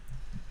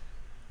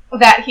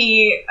 that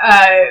he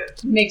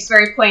makes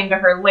very plain to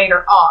her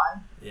later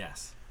on.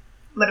 Yes.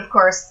 But of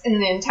course, in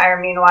the entire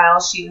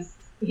meanwhile, he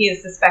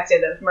is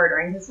suspected of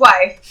murdering his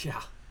wife.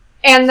 Yeah.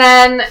 And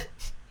then,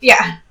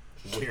 yeah,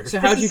 Weird. So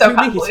this how'd is you so two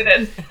meet?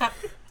 convoluted.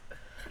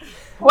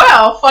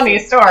 Well, funny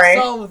story.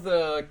 Solve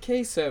the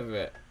case of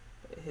it.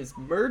 His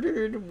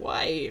murdered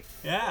wife.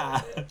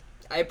 Yeah.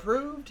 I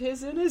proved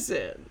his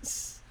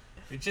innocence.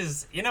 Which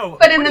is, you know.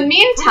 But in the pretty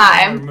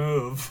meantime, clever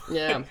move.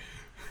 Yeah.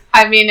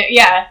 I mean,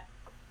 yeah.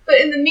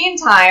 But in the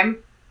meantime,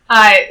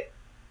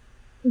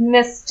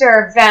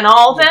 Mr. Van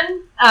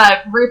Alden,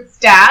 Ruth's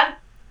dad,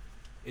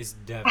 Is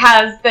dead.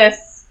 has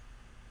this.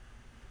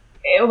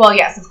 Well,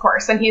 yes, of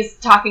course, and he's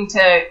talking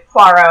to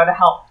Poirot to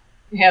help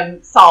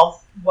him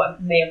solve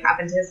what may have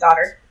happened to his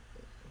daughter.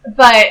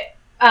 But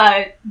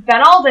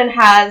Van Alden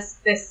has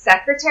this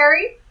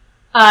secretary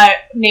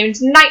named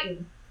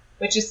Knighton,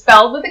 which is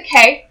spelled with a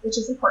K, which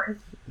is important.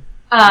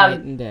 Night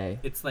and day.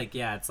 It's like,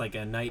 yeah, it's like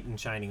a knight in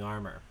shining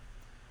armor.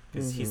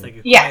 Because he's like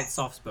a Yes. quiet,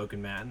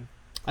 soft-spoken man.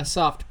 A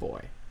soft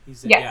boy.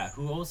 He's Yes. yeah,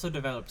 who also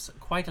develops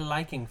quite a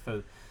liking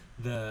for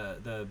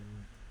the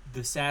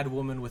sad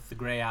woman with the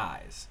gray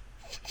eyes.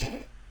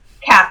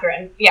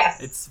 Catherine,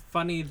 yes. It's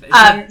funny.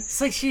 Um,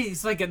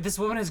 It's like this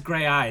woman has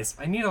gray eyes.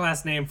 I need a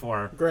last name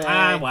for her. Gray.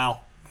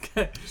 Well.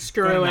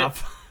 Screw Good it.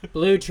 enough.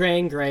 Blue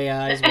train, gray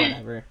eyes,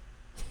 whatever.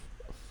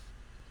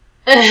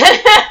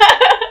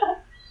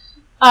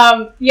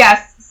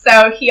 Yes,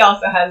 so he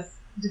also has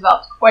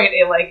developed quite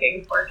a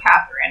liking for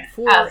Catherine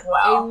For as a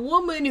well.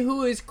 woman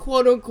who is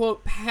quote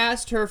unquote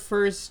past her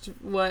first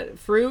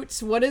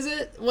fruits. What is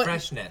it? What?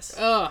 Freshness.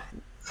 Ugh.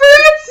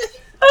 Fruits!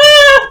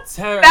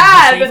 So,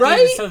 Bad, the safety,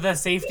 right? So the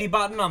safety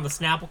button on the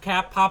Snapple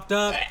cap popped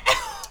up.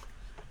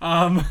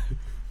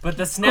 But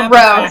the Snapple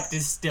Gross. fact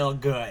is still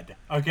good.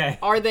 Okay.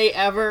 Are they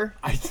ever?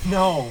 I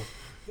know.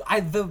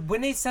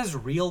 When it says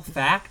real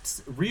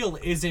facts, real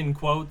is in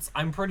quotes.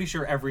 I'm pretty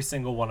sure every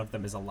single one of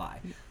them is a lie.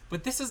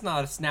 But this is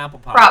not a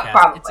Snapple podcast.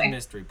 Probably. It's a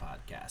mystery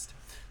podcast.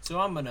 So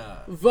I'm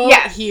gonna. Vote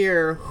Yes.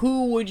 here.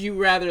 Who would you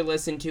rather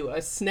listen to? A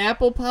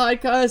Snapple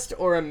podcast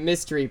or a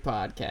mystery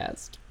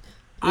podcast?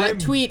 I'm-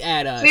 Tweet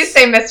at us. Please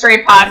say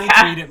mystery Only tweet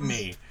podcast. at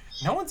me.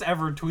 No one's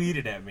ever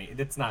tweeted at me.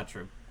 That's not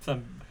true.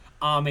 Some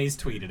Ame's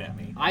tweeted at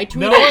me. I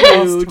tweet No one at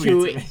else you tweets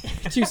to,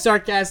 at me. to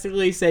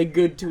sarcastically say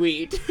good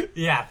tweet.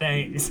 Yeah,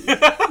 thanks.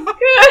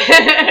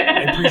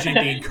 I appreciate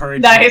the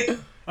encouragement.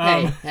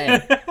 Nice.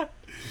 Hey.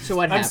 So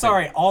what happened? I'm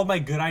sorry, all my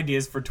good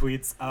ideas for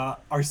tweets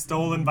are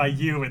stolen by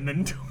you and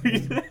then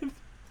tweeted.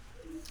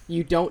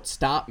 You don't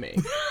stop me.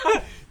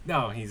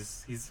 No,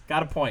 he's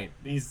got a point.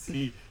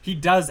 He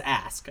does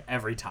ask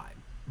every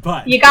time,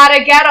 but You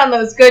gotta get on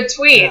those good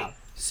tweets. Yeah.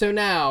 So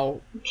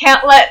now,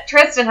 Can't let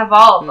Tristan have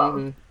all of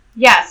them.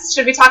 Yes.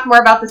 Should we talk more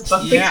about this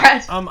book we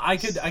read? I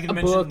could a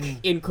mention book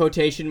in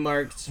quotation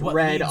marks, what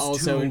read leads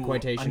also to in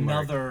quotation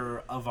marks.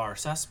 another of our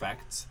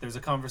suspects. There's a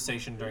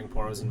conversation during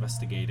Poirot's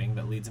investigating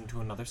that leads him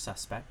to another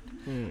suspect.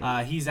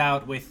 He's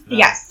out with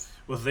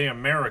the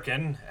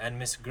American and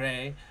Miss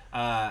Gray,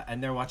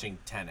 and they're watching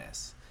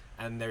tennis,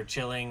 and they're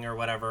chilling or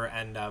whatever,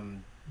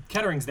 and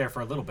Kettering's there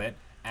for a little bit,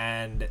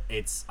 and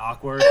it's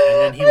awkward, and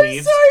then he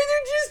leaves. Sorry,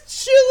 they're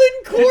just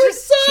chilling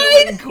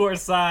Chilling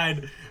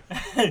courtside.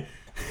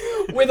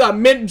 with a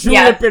mint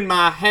julep in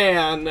my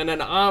hand and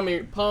an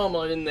army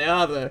palmer in the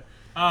other.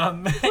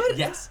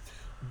 Yes,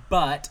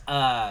 but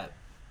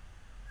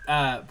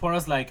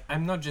Poirot's like,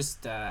 I'm not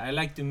just. I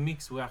like to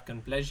mix work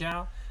and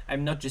pleasure.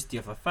 I'm not just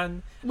here for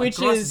fun. Which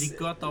Across is the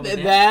court over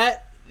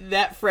there,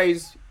 that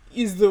phrase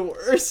is the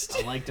worst.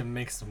 I like to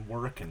mix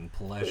work and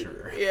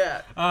pleasure.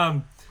 Yeah.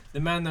 The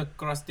man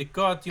across the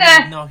court, you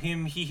might know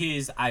him. He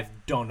is. I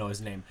don't know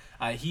his name.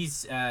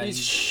 He's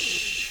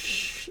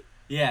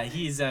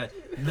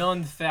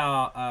known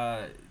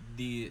for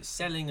the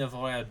selling of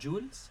royal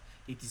jewels.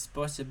 It is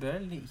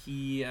possible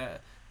he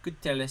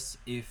could tell us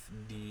if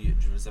the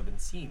jewels have been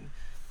seen.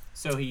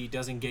 So he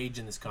does engage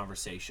in this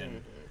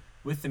conversation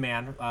with the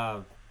man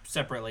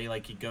separately.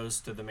 Like he goes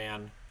to the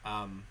man.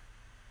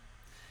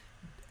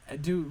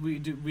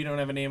 We don't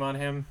have a name on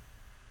him?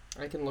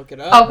 I can look it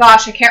up. Oh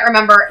gosh, I can't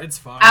remember It's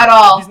fine. at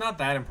all. He's not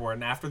that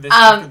important. After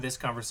this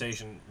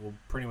conversation, we'll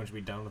pretty much be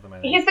done with him. I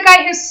think. He's the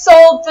guy who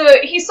sold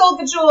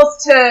the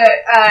jewels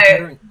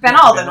to Van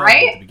Alden, At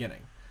right? the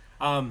beginning.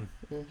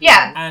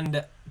 Yeah.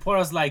 And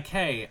Poirot's like,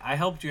 hey, I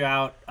helped you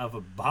out of a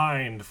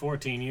bind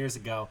 14 years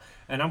ago,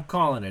 and I'm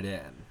calling it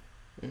in.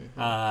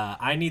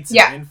 I need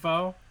some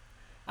info.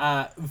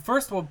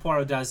 First, what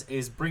Poirot does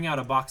is bring out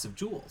a box of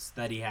jewels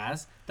that he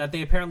has that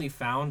they apparently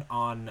found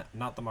on,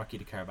 not the Marquis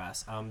de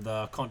Carabas,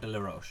 the Comte de la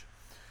Roche.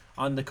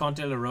 On the Comte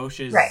de la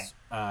Roche's,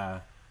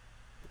 like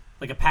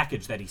a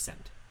package that he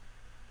sent.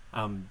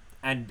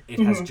 And it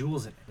has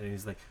jewels in it. And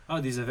he's like, oh,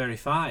 these are very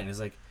fine. He's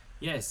like,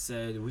 yes,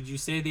 would you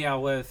say they are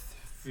worth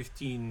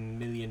 $15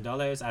 million?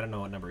 I don't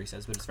know what number he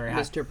says, but it's very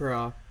high.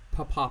 Mr.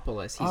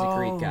 Papopoulos. He's a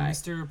Greek guy.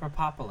 Mr.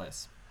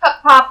 Papopoulos.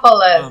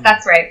 Papopoulos.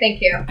 That's right.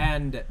 Thank you.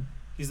 And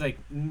he's like,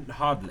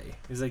 hardly.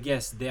 He's like,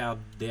 yes, they are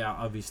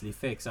obviously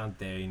fakes, aren't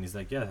they? And he's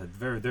like, yeah,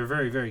 they're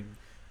very, very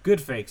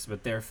good fakes,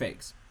 but they're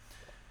fakes.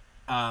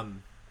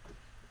 And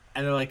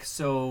they're like,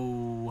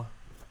 so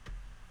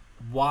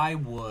why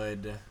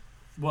would...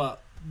 Well,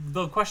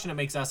 the question it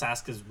makes us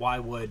ask is, why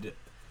would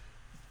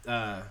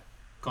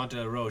Comte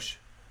de la Roche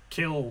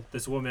kill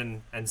this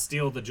woman and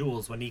steal the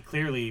jewels when he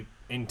clearly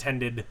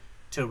intended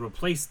to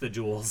replace the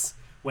jewels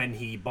when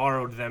he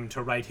borrowed them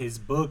to write his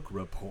book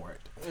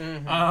report?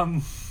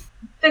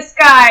 This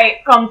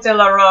guy, Comte de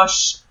la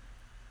Roche,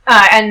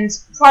 and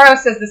Poirot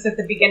says this at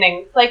the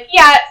beginning, like,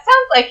 yeah, it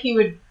sounds like he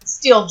would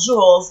steal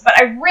jewels, but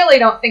I really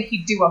don't think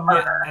he'd do a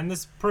murder. Yeah, and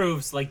this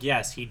proves, like,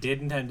 yes, he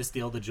did intend to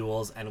steal the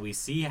jewels, and we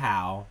see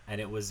how,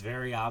 and it was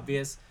very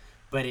obvious,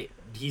 but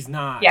he's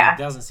not, he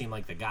doesn't seem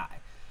like the guy.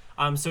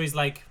 So he's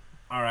like,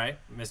 all right,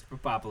 Mr.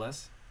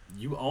 Papopoulos,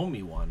 you owe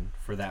me one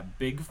for that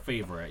big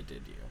favor I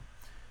did you.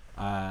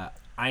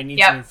 I need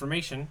some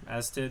information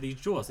as to these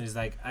jewels. And he's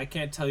like, I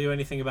can't tell you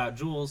anything about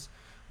jewels,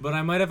 but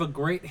I might have a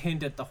great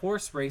hint at the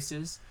horse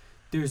races.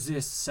 There's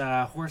this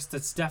horse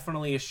that's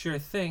definitely a sure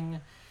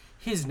thing.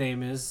 His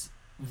name is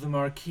the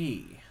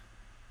Marquis.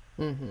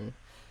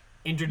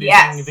 Introducing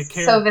the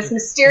character. So this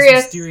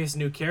mysterious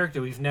new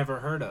character we've never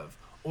heard of,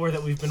 or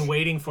that we've been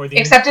waiting for.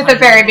 Except at the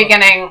very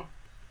beginning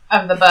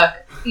of the book.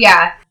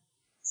 Yeah.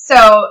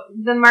 So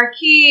the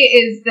Marquis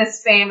is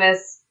this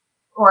famous,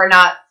 or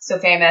not so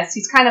famous.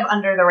 He's kind of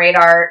under the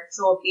radar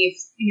jewel thief.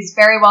 He's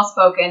very well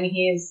spoken.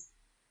 He's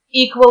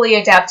equally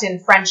adept in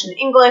French and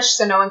English,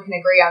 so no one can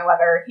agree on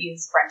whether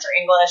he's French or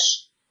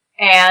English.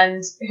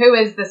 And who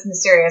is this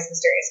mysterious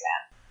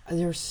man?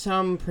 There's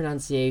some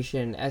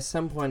pronunciation. At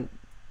some point,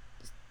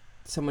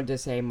 someone to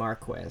say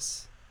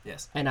Marquis.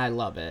 Yes. And I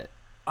love it.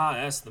 Ah,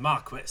 yes, the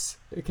Marquis.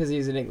 Because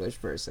he's an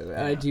English person.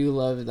 And I do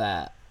love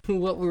that.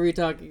 What were we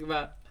talking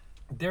about?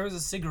 There was a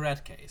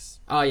cigarette case.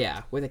 Oh,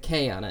 yeah, with a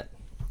K on it.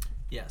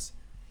 Yes.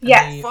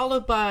 Yes.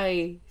 Followed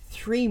by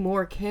 3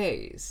 more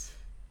Ks.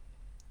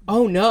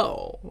 Oh,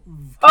 no.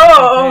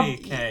 Oh!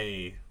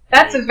 K.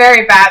 That's a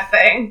very bad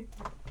thing.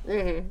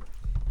 Mm-hmm.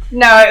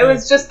 No, it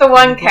was just the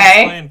 1K.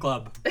 Clan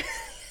Club.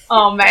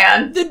 Oh,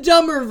 man. The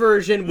dumber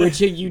version,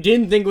 which you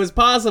didn't think was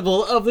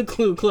possible, of the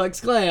Ku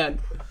Klux Klan.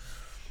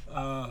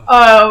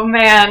 Oh,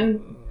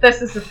 man.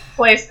 This is the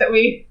place that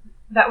we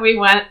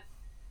went.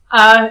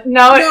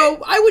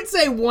 No, I would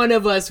say one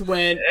of us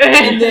went,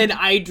 and then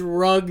I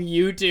drug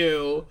you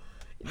two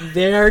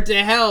there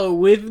to hell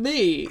with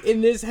me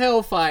in this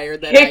hellfire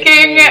that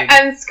kicking I made.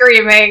 and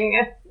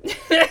screaming.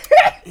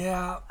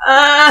 Yeah.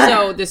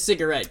 So the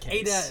cigarette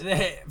case.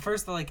 Ada,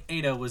 first, like,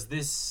 Ada, was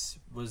this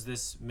was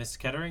this Miss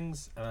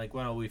Kettering's? And I'm like,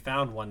 well, we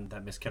found one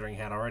that Miss Kettering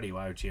had already.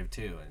 Why would she have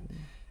two?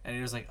 And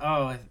he was like,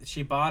 oh,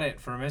 she bought it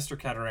for Mr.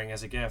 Kettering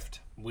as a gift.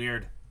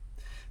 Weird.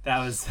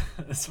 That's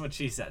what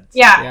she said.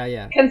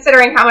 Yeah.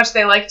 Considering how much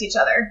they liked each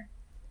other.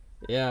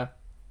 Yeah.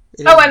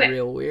 It Oh, is and-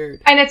 real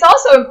weird. And it's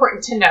also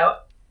important to note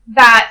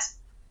that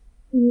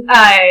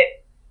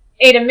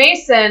Ada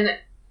Mason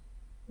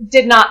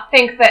did not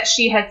think that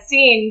she had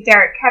seen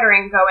Derek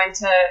Kettering go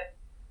into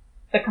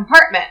the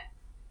compartment.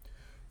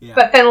 Yeah.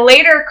 But then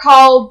later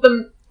called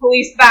the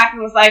police back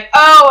and was like,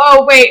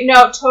 oh, wait,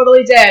 no,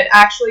 totally did.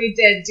 Actually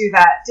did do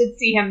that. Did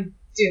see him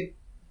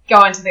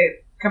go into the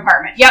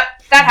compartment. Yep,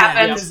 that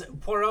happened. Because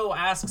Poirot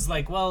asks,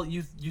 like, well,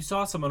 you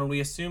saw someone and we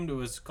assumed it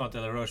was Comte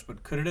de la Roche,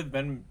 but could it have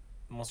been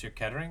Monsieur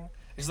Kettering?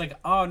 She's like,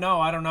 oh, no,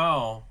 I don't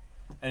know.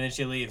 And then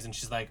she leaves and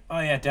she's like, oh,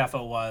 yeah,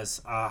 defo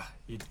was.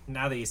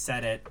 Now that you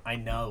said it, I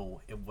know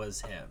it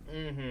was him.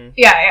 Mm-hmm.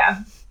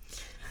 Yeah.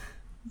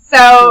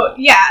 So,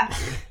 yeah.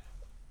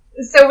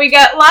 So we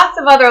get lots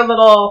of other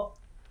little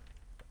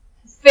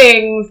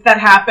things that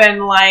happen,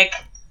 like,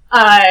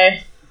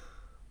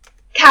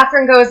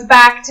 Catherine goes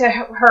back to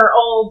her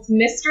old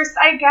mistress,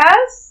 I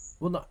guess?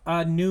 Well,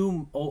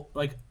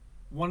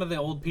 one of the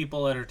old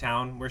people at her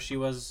town where she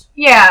was,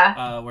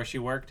 Yeah. where she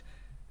worked,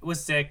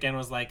 was sick and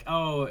was like,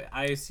 oh,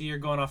 I see you're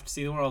going off to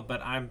see the world,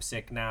 but I'm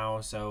sick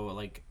now, so,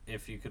 like,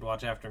 if you could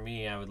watch after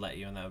me, I would let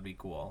you, and that would be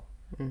cool.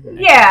 Mm-hmm. And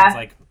Yeah. It's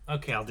like,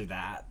 okay, I'll do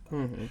that.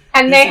 Mm-hmm.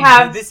 And they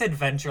have... This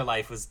adventure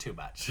life was too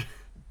much.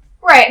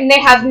 Right, and they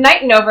have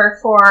Knighton over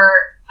for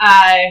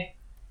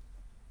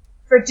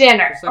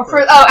dinner. For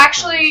supper.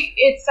 Actually,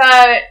 it's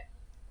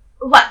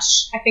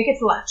lunch. I think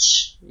it's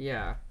lunch.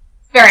 Yeah.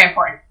 It's very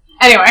important.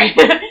 Anyway,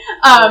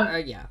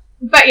 Yeah.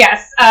 but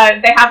yes,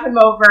 they have him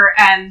over,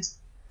 and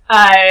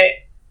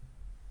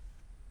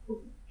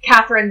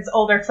Catherine's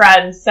older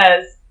friend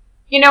says,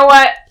 "You know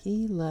what?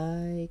 He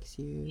likes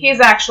you. He's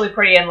actually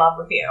pretty in love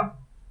with you."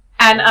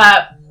 And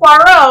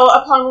Poirot,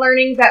 upon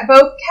learning that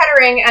both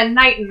Kettering and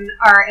Knighton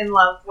are in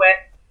love with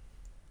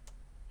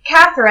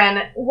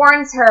Catherine,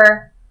 warns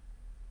her,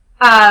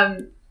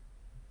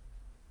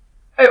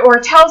 or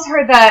tells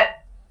her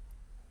that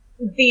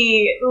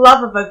the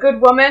love of a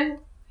good woman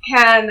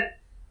can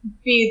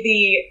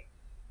be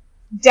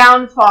the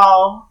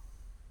downfall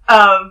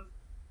of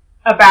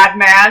a bad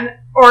man,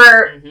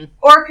 or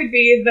could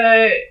be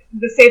the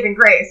saving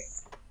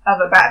grace of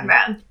a bad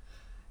man.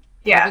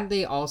 Yeah. Haven't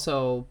they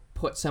also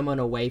put someone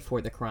away for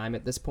the crime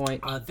at this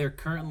point? They're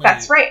currently,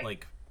 That's right.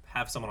 like,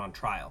 have someone on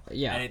trial.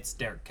 Yeah. And it's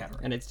Derek Kettering.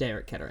 And it's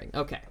Derek Kettering.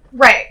 Okay.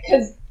 Right,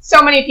 because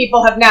so many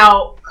people have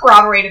now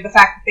corroborated the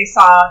fact that they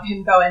saw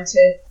him go into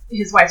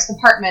his wife's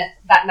compartment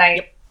that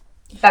night.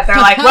 That they're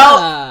like,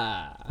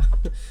 well,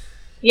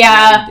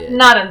 Yeah, you did.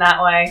 not in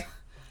that way.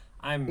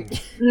 I'm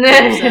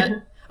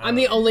I'm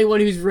the only one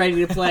who's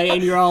ready to play,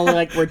 and you're all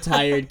like, we're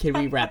tired. Can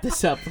we wrap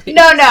this up, please?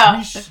 No.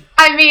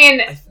 I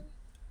mean,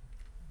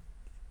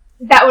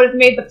 that would have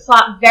made the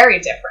plot very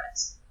different.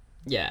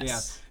 Yes.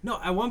 Yeah. No,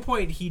 at one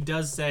point he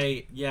does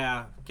say,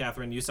 yeah,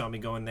 Catherine, you saw me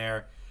go in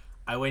there.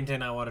 I went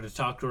in, I wanted to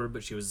talk to her,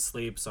 but she was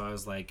asleep, so I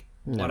was like,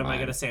 what am I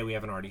going to say we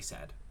haven't already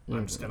said?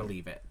 I'm just going to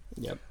leave it.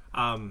 Yep.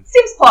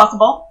 Seems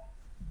plausible.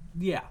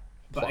 Yeah.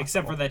 But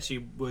except for that she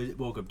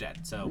woke up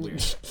dead, so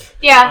weird.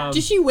 Yeah.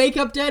 Did she wake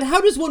up dead?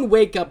 How does one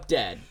wake up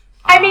dead?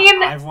 I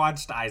mean... I've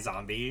watched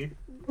iZombie.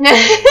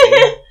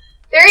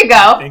 There you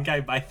go.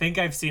 I think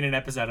I've seen an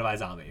episode of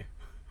iZombie.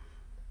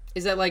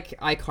 Is that like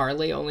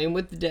iCarly only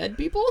with the dead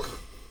people?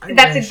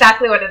 That's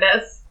exactly what it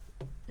is.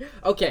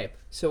 Okay,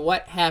 so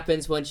what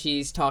happens when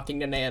she's talking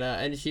to Nana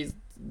and she's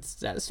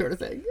that sort of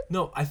thing?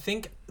 No, I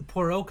think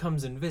Poirot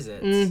comes and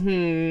visits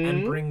Mm-hmm.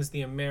 and brings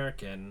the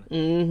American,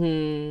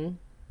 Mm-hmm.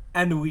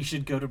 and we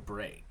should go to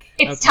break.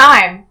 It's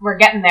time. We're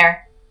getting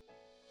there.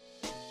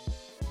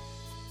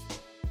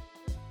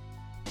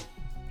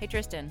 Hey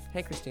Tristan,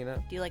 Hey,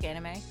 Christina. do you like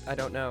anime? I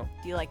don't know.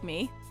 Do you like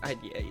me?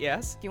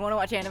 Yes. Do you want to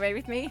watch anime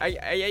with me?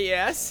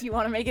 Yes. Do you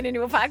want to make it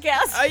into a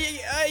podcast?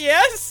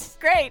 Yes.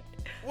 Great!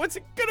 What's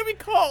it gonna be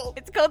called?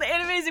 It's called the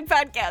Animazing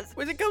Podcast.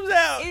 When it comes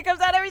out? It comes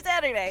out every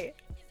Saturday.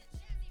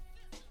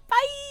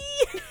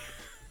 Bye!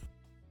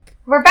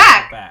 We're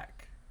back.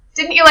 Back.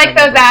 Didn't you like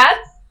those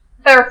ads?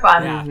 They were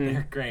fun. Yeah,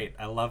 they're great.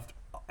 I loved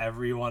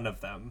every one of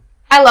them.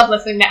 I love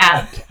listening to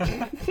ads.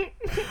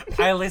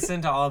 I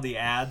listen to all the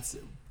ads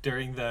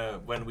during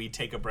when we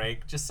take a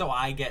break, just so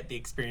I get the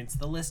experience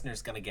the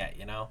listener's gonna get,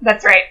 you know?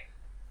 That's right.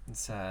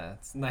 It's a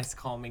nice,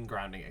 calming,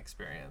 grounding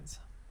experience.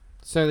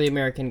 So the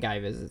American guy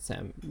visits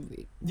him.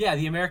 Yeah,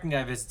 the American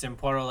guy visits him.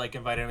 Poirot,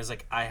 invited him. He's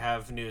like, I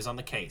have news on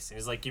the case. And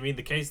he's like, you mean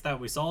the case that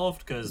we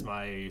solved? Because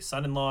my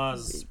son-in-law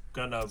is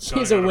gonna He's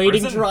go to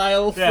awaiting prison?"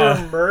 trial Yeah.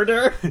 for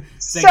murder.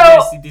 It's like, So-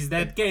 yes, it is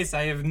that case.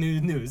 I have new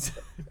news.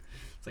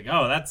 It's like,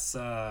 oh, that's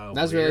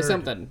That's really weird.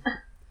 something.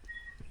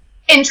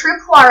 In true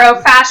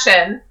Poirot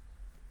fashion,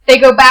 they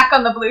go back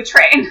on the blue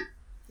train.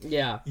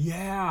 Yeah.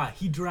 Yeah,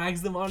 he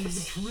drags them onto the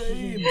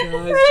train.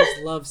 Guys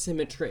just love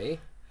symmetry.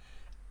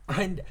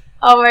 And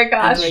Oh my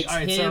gosh. He takes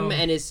Alright, him so-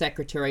 and his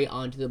secretary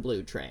onto the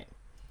blue train.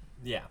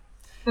 yeah,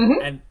 Mhm.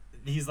 and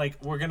he's like,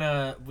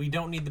 we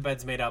don't need the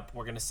beds made up.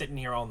 We're gonna sit in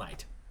here all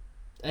night.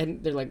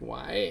 And they're like,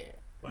 why?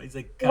 Well, he's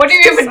like, What are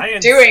you even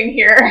science. doing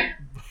here?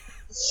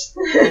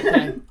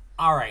 Okay.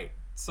 All right.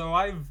 So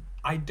I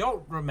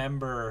don't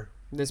remember.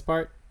 This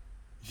part?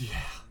 Yeah.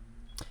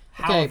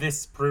 How Okay.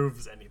 this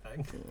proves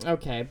anything.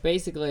 Okay,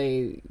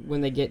 basically,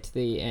 when they get to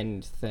the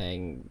end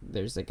thing,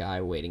 there's a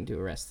guy waiting to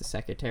arrest the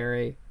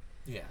secretary.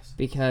 Yes.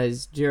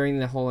 Because during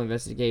the whole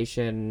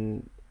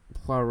investigation,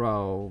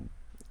 Poirot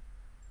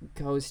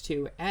goes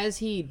to, as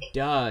he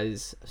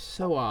does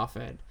so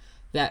often,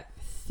 that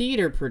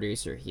theater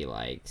producer he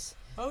likes.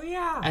 Oh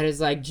yeah. And is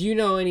like, do you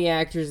know any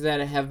actors that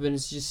have been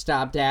just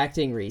stopped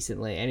acting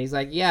recently? And he's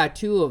like, yeah,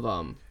 2 of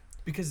them.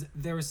 Because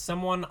there was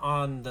someone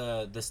on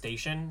the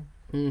station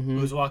Mm-hmm.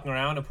 who was walking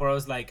around, and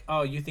Poirot's like,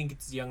 "Oh, you think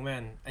it's a young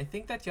man? I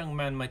think that young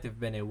man might have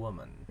been a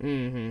woman."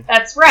 Mm-hmm.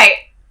 That's right.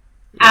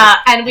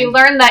 And we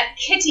learned that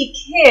Kitty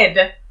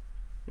Kidd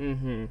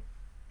Mm-hmm.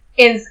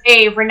 is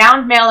a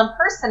renowned male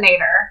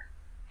impersonator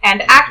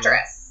and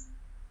actress.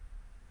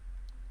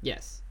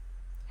 Yes.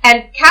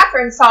 And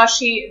Catherine thought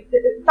she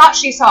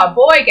saw a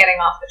boy getting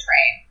off the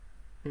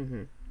train,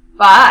 Mm-hmm.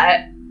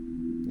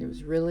 but It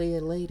was really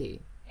a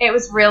lady. it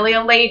was really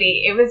a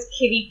lady. It was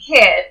Kitty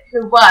Kidd,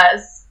 who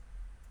was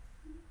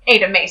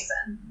Ada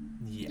Mason.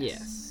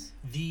 Yes.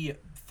 The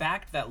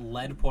fact that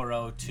led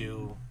Poirot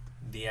to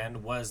the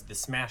end was the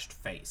smashed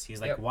face.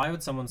 He's like, Yep. why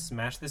would someone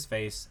smash this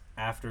face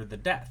after the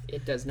death?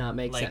 It does not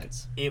make Like,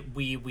 sense.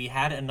 we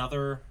had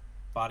another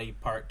body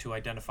part to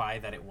identify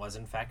that it was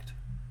in fact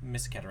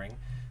Miss Kettering,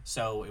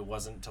 so it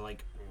wasn't to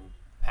like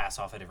pass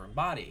off a different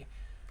body.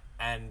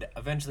 And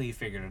eventually he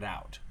figured it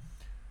out.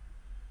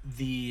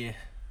 The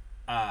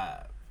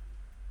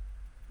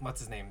what's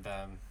his name?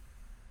 The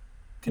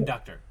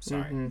conductor.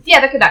 Sorry. Mm-hmm. Yeah,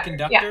 the The conductor.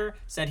 conductor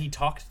said he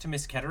talked to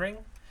Miss Kettering,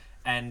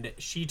 and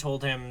she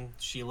told him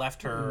she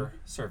left her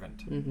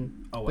servant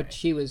away. But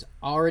she was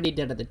already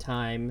dead at the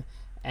time,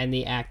 and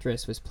the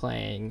actress was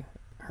playing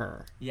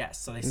her.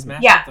 Yes, so they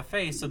smashed Yeah. up the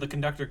face, so the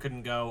conductor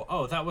couldn't go,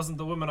 "Oh, that wasn't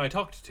the woman I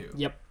talked to."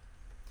 Yep.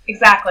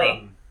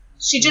 Exactly.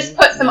 She just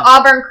put some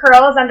auburn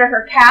curls under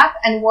her cap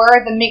and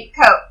wore the mink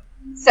coat.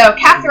 So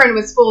Catherine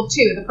was fooled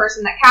too. The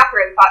person that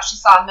Catherine thought she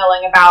saw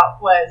milling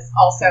about was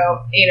also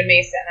Ada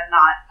Mason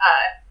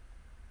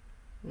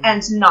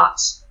and not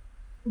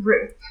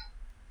Ruth.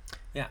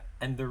 Yeah,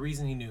 and the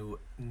reason he knew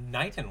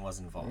Knighton was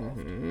involved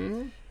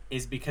Mm-hmm.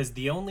 is because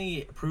the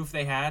only proof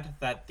they had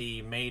that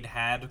the maid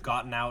had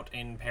gotten out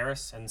in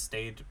Paris and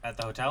stayed at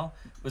the hotel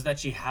was that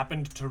she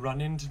happened to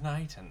run into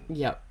Knighton.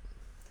 Yep.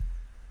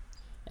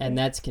 And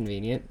that's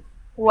convenient.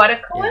 What a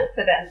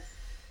coincidence.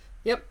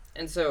 Yep.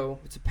 And so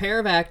it's a pair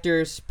of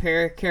actors,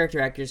 character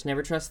actors.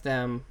 Never trust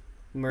them.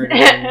 Murder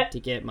them to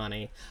get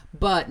money.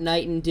 But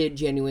Knighton did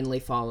genuinely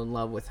fall in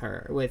love with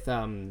her, with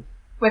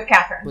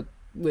Catherine.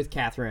 with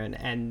Catherine,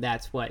 and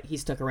that's what he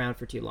stuck around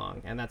for too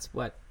long, and that's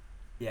what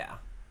Yeah.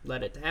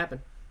 led it to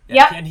happen. Yeah,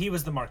 Yep. and he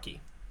was the Marquis.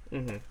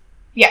 Mm-hmm.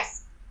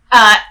 Yes.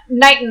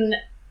 Knighton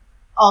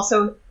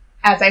also,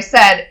 as I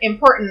said,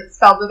 important,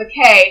 spelled with a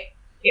K.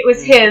 It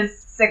was his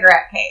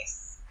cigarette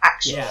case,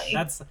 actually. Yeah,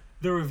 that's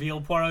the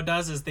reveal Poirot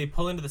does is they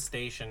pull into the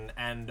station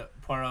and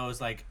Poirot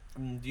is like,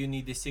 "Do you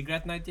need the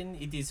cigarette, Knighton?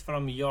 It is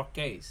from your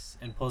case,"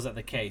 and pulls out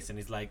the case and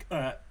he's like,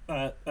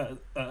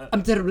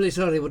 I'm terribly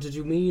sorry. What did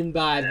you mean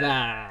by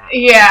that?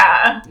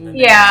 Yeah. and then they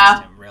Yeah.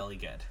 arrest him really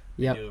good.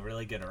 They Yep. do a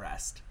really good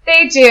arrest.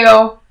 They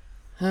do.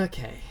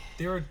 Okay.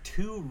 There are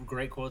 2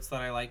 great quotes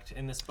that I liked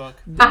in this book.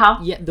 Uh-huh.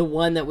 Yeah, the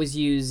one that was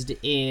used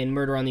in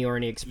Murder on the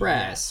Orient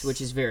Express, Yes. which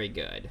is very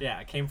good. Yeah,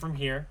 it came from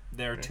here.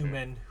 There are 2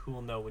 men who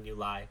will know when you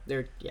lie.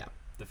 Yeah,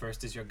 The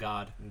first is your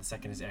God, and the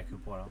second is Hercule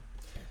Poirot.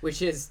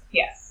 which is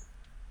Yes.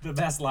 The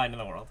best line in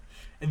the world.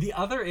 And the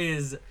other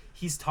is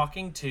he's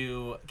talking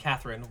to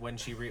Catherine when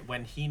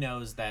when he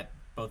knows that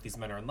both these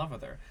men are in love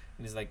with her,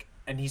 and he's like,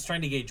 and he's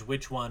trying to gauge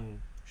which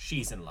one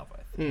she's in love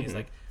with. And he's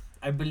like,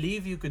 "I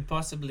believe you could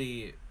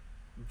possibly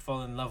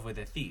fall in love with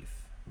a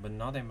thief, but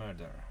not a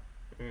murderer."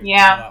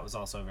 Yeah. So that was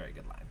also a very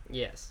good line.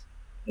 yes.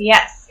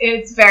 Yes,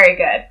 it's very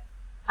good.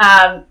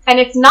 And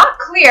it's not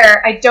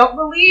clear. I don't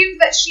believe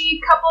that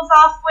she couples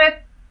off with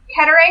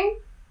Kettering.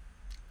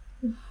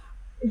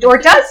 Or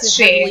does It's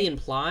heavily she?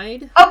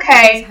 implied.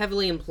 Okay. It's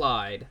heavily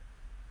implied.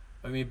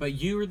 I mean, but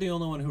you were the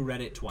only one who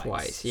read it twice.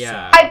 Twice,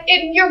 yeah.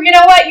 You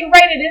know what? You're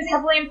right. It is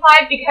heavily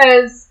implied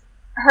because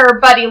her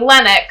buddy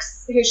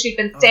Lennox, who she'd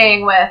been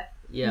staying with,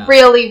 Yeah.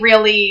 really,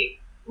 really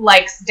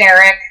likes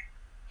Derek.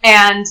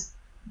 And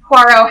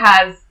Poirot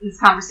has this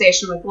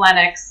conversation with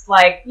Lennox,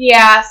 like,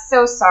 yeah,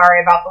 so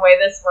sorry about the way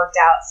this worked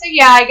out. So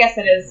yeah, I guess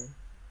it is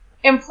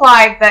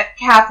implied that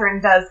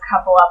Catherine does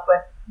couple up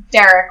with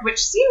Derek, which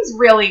seems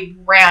really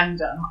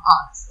random,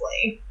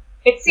 honestly.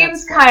 It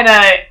seems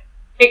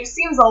it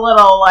seems a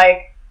little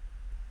like,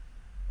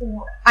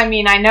 I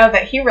mean, I know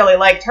that he really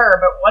liked her,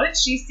 but what did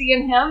she see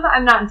in him?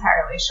 I'm not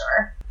entirely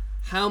sure.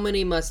 How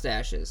many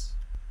mustaches?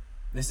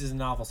 This is a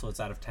novel, so it's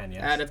out of 10,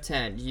 yes? Out of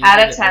 10. You Out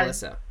give of it, 10.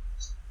 Melissa.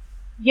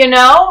 You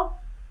know,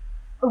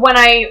 when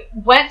I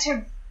went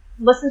to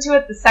listen to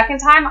it the second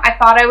time, I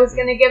thought I was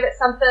going to give it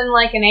something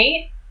like an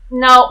 8,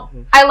 No,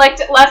 I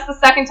liked it less the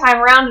second time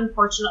around,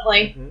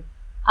 unfortunately. Mhm.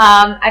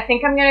 I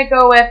think I'm going to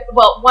go with,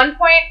 well, 1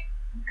 point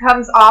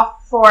comes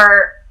off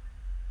for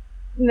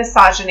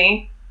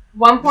misogyny.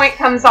 1 point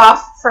comes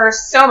off for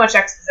so much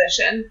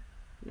exposition.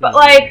 But,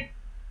 like,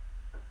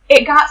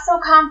 it got so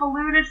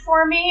convoluted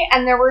for me,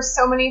 and there were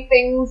so many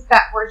things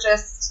that were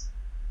just,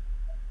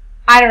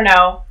 I don't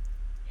know.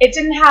 It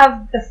didn't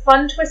have the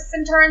fun twists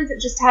and turns, it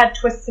just had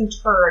twists and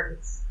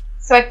turns.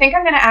 So I think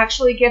I'm going to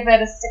actually give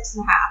it a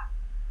 6.5.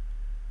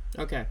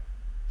 Okay.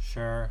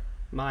 Sure.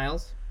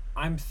 Miles?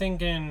 I'm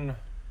thinking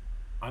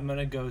I'm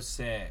gonna go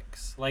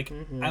 6. Like,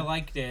 Mhm. I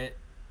liked it.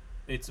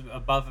 It's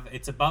above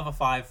a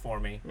 5 for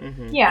me.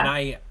 Mm-hmm. Yeah.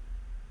 And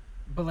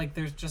but like,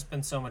 there's just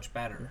been so much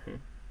better.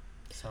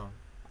 So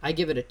I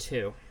give it a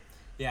 2.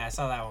 yeah, I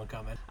saw that one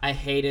coming. I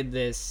hated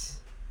this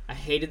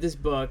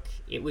book.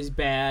 It was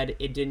bad.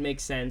 It didn't make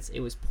sense. It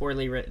was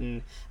poorly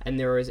written,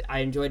 and I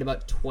enjoyed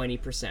about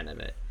 20% of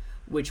it,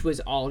 which was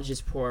all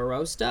just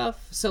Poirot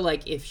stuff. So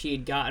like, if she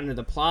had gotten to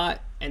the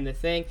plot and the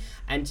thing,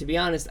 and to be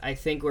honest, I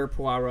think where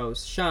Poirot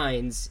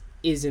shines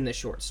is in the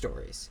short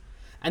stories,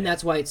 and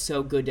that's why it's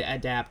so good to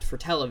adapt for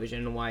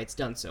television and why it's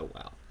done so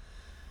well,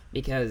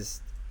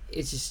 because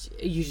it's just,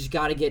 you just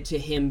got to get to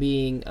him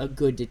being a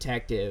good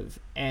detective,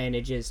 and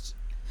it just,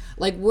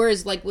 like,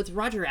 whereas, like, with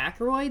Roger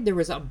Ackroyd, there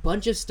was a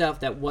bunch of stuff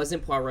that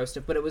wasn't Poirot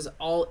stuff, but it was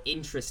all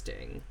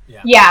interesting,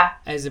 Yeah.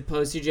 as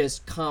opposed to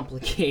just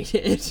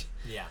complicated.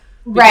 Yeah.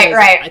 Right, Because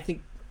right. I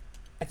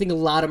think a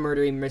lot of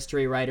murder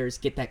mystery writers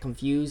get that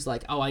confused,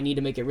 like, oh, I need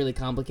to make it really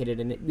complicated,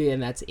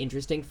 and that's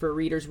interesting for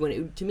readers,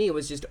 when to me it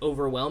was just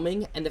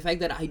overwhelming, and the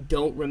fact that I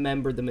don't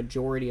remember the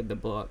majority of the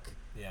book,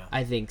 Yeah.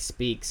 I think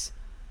speaks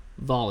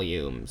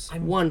volumes.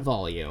 One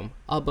volume,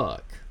 a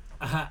book.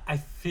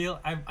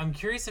 I'm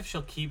curious if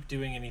she'll keep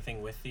doing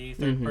anything with the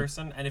third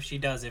person, and if she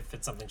does, if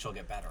it's something she'll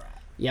get better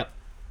at. Yep.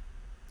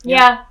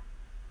 Yeah.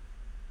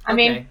 I Okay.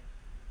 mean,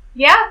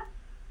 yeah.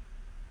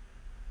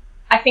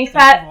 I think Thank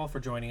that, you all for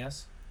joining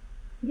us.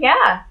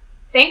 yeah.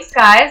 Thanks,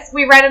 guys.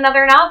 We read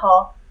another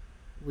novel.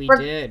 We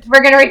We're- did.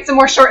 We're going to read some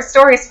more short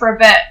stories for a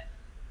bit.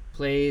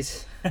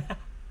 Please.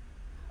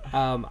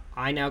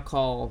 I now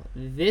call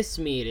this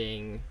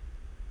meeting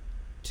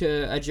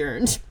to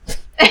adjourned.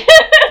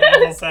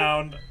 Devil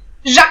sound.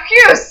 Jacques!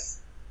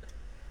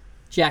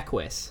 Jacques.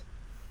 C'est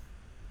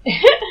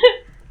lui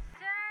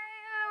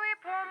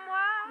pour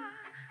moi,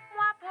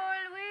 moi pour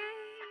lui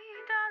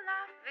dans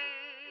la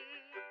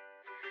vie.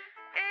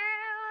 Il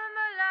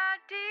me l'a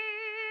dit,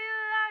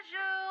 la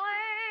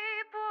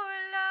journée pour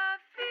la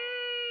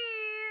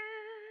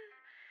fille.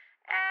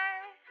 Et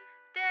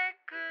dès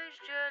que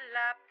je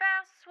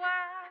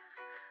l'aperçois,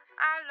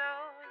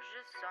 alors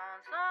je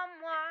sens en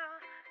moi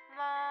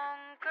mon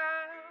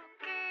cœur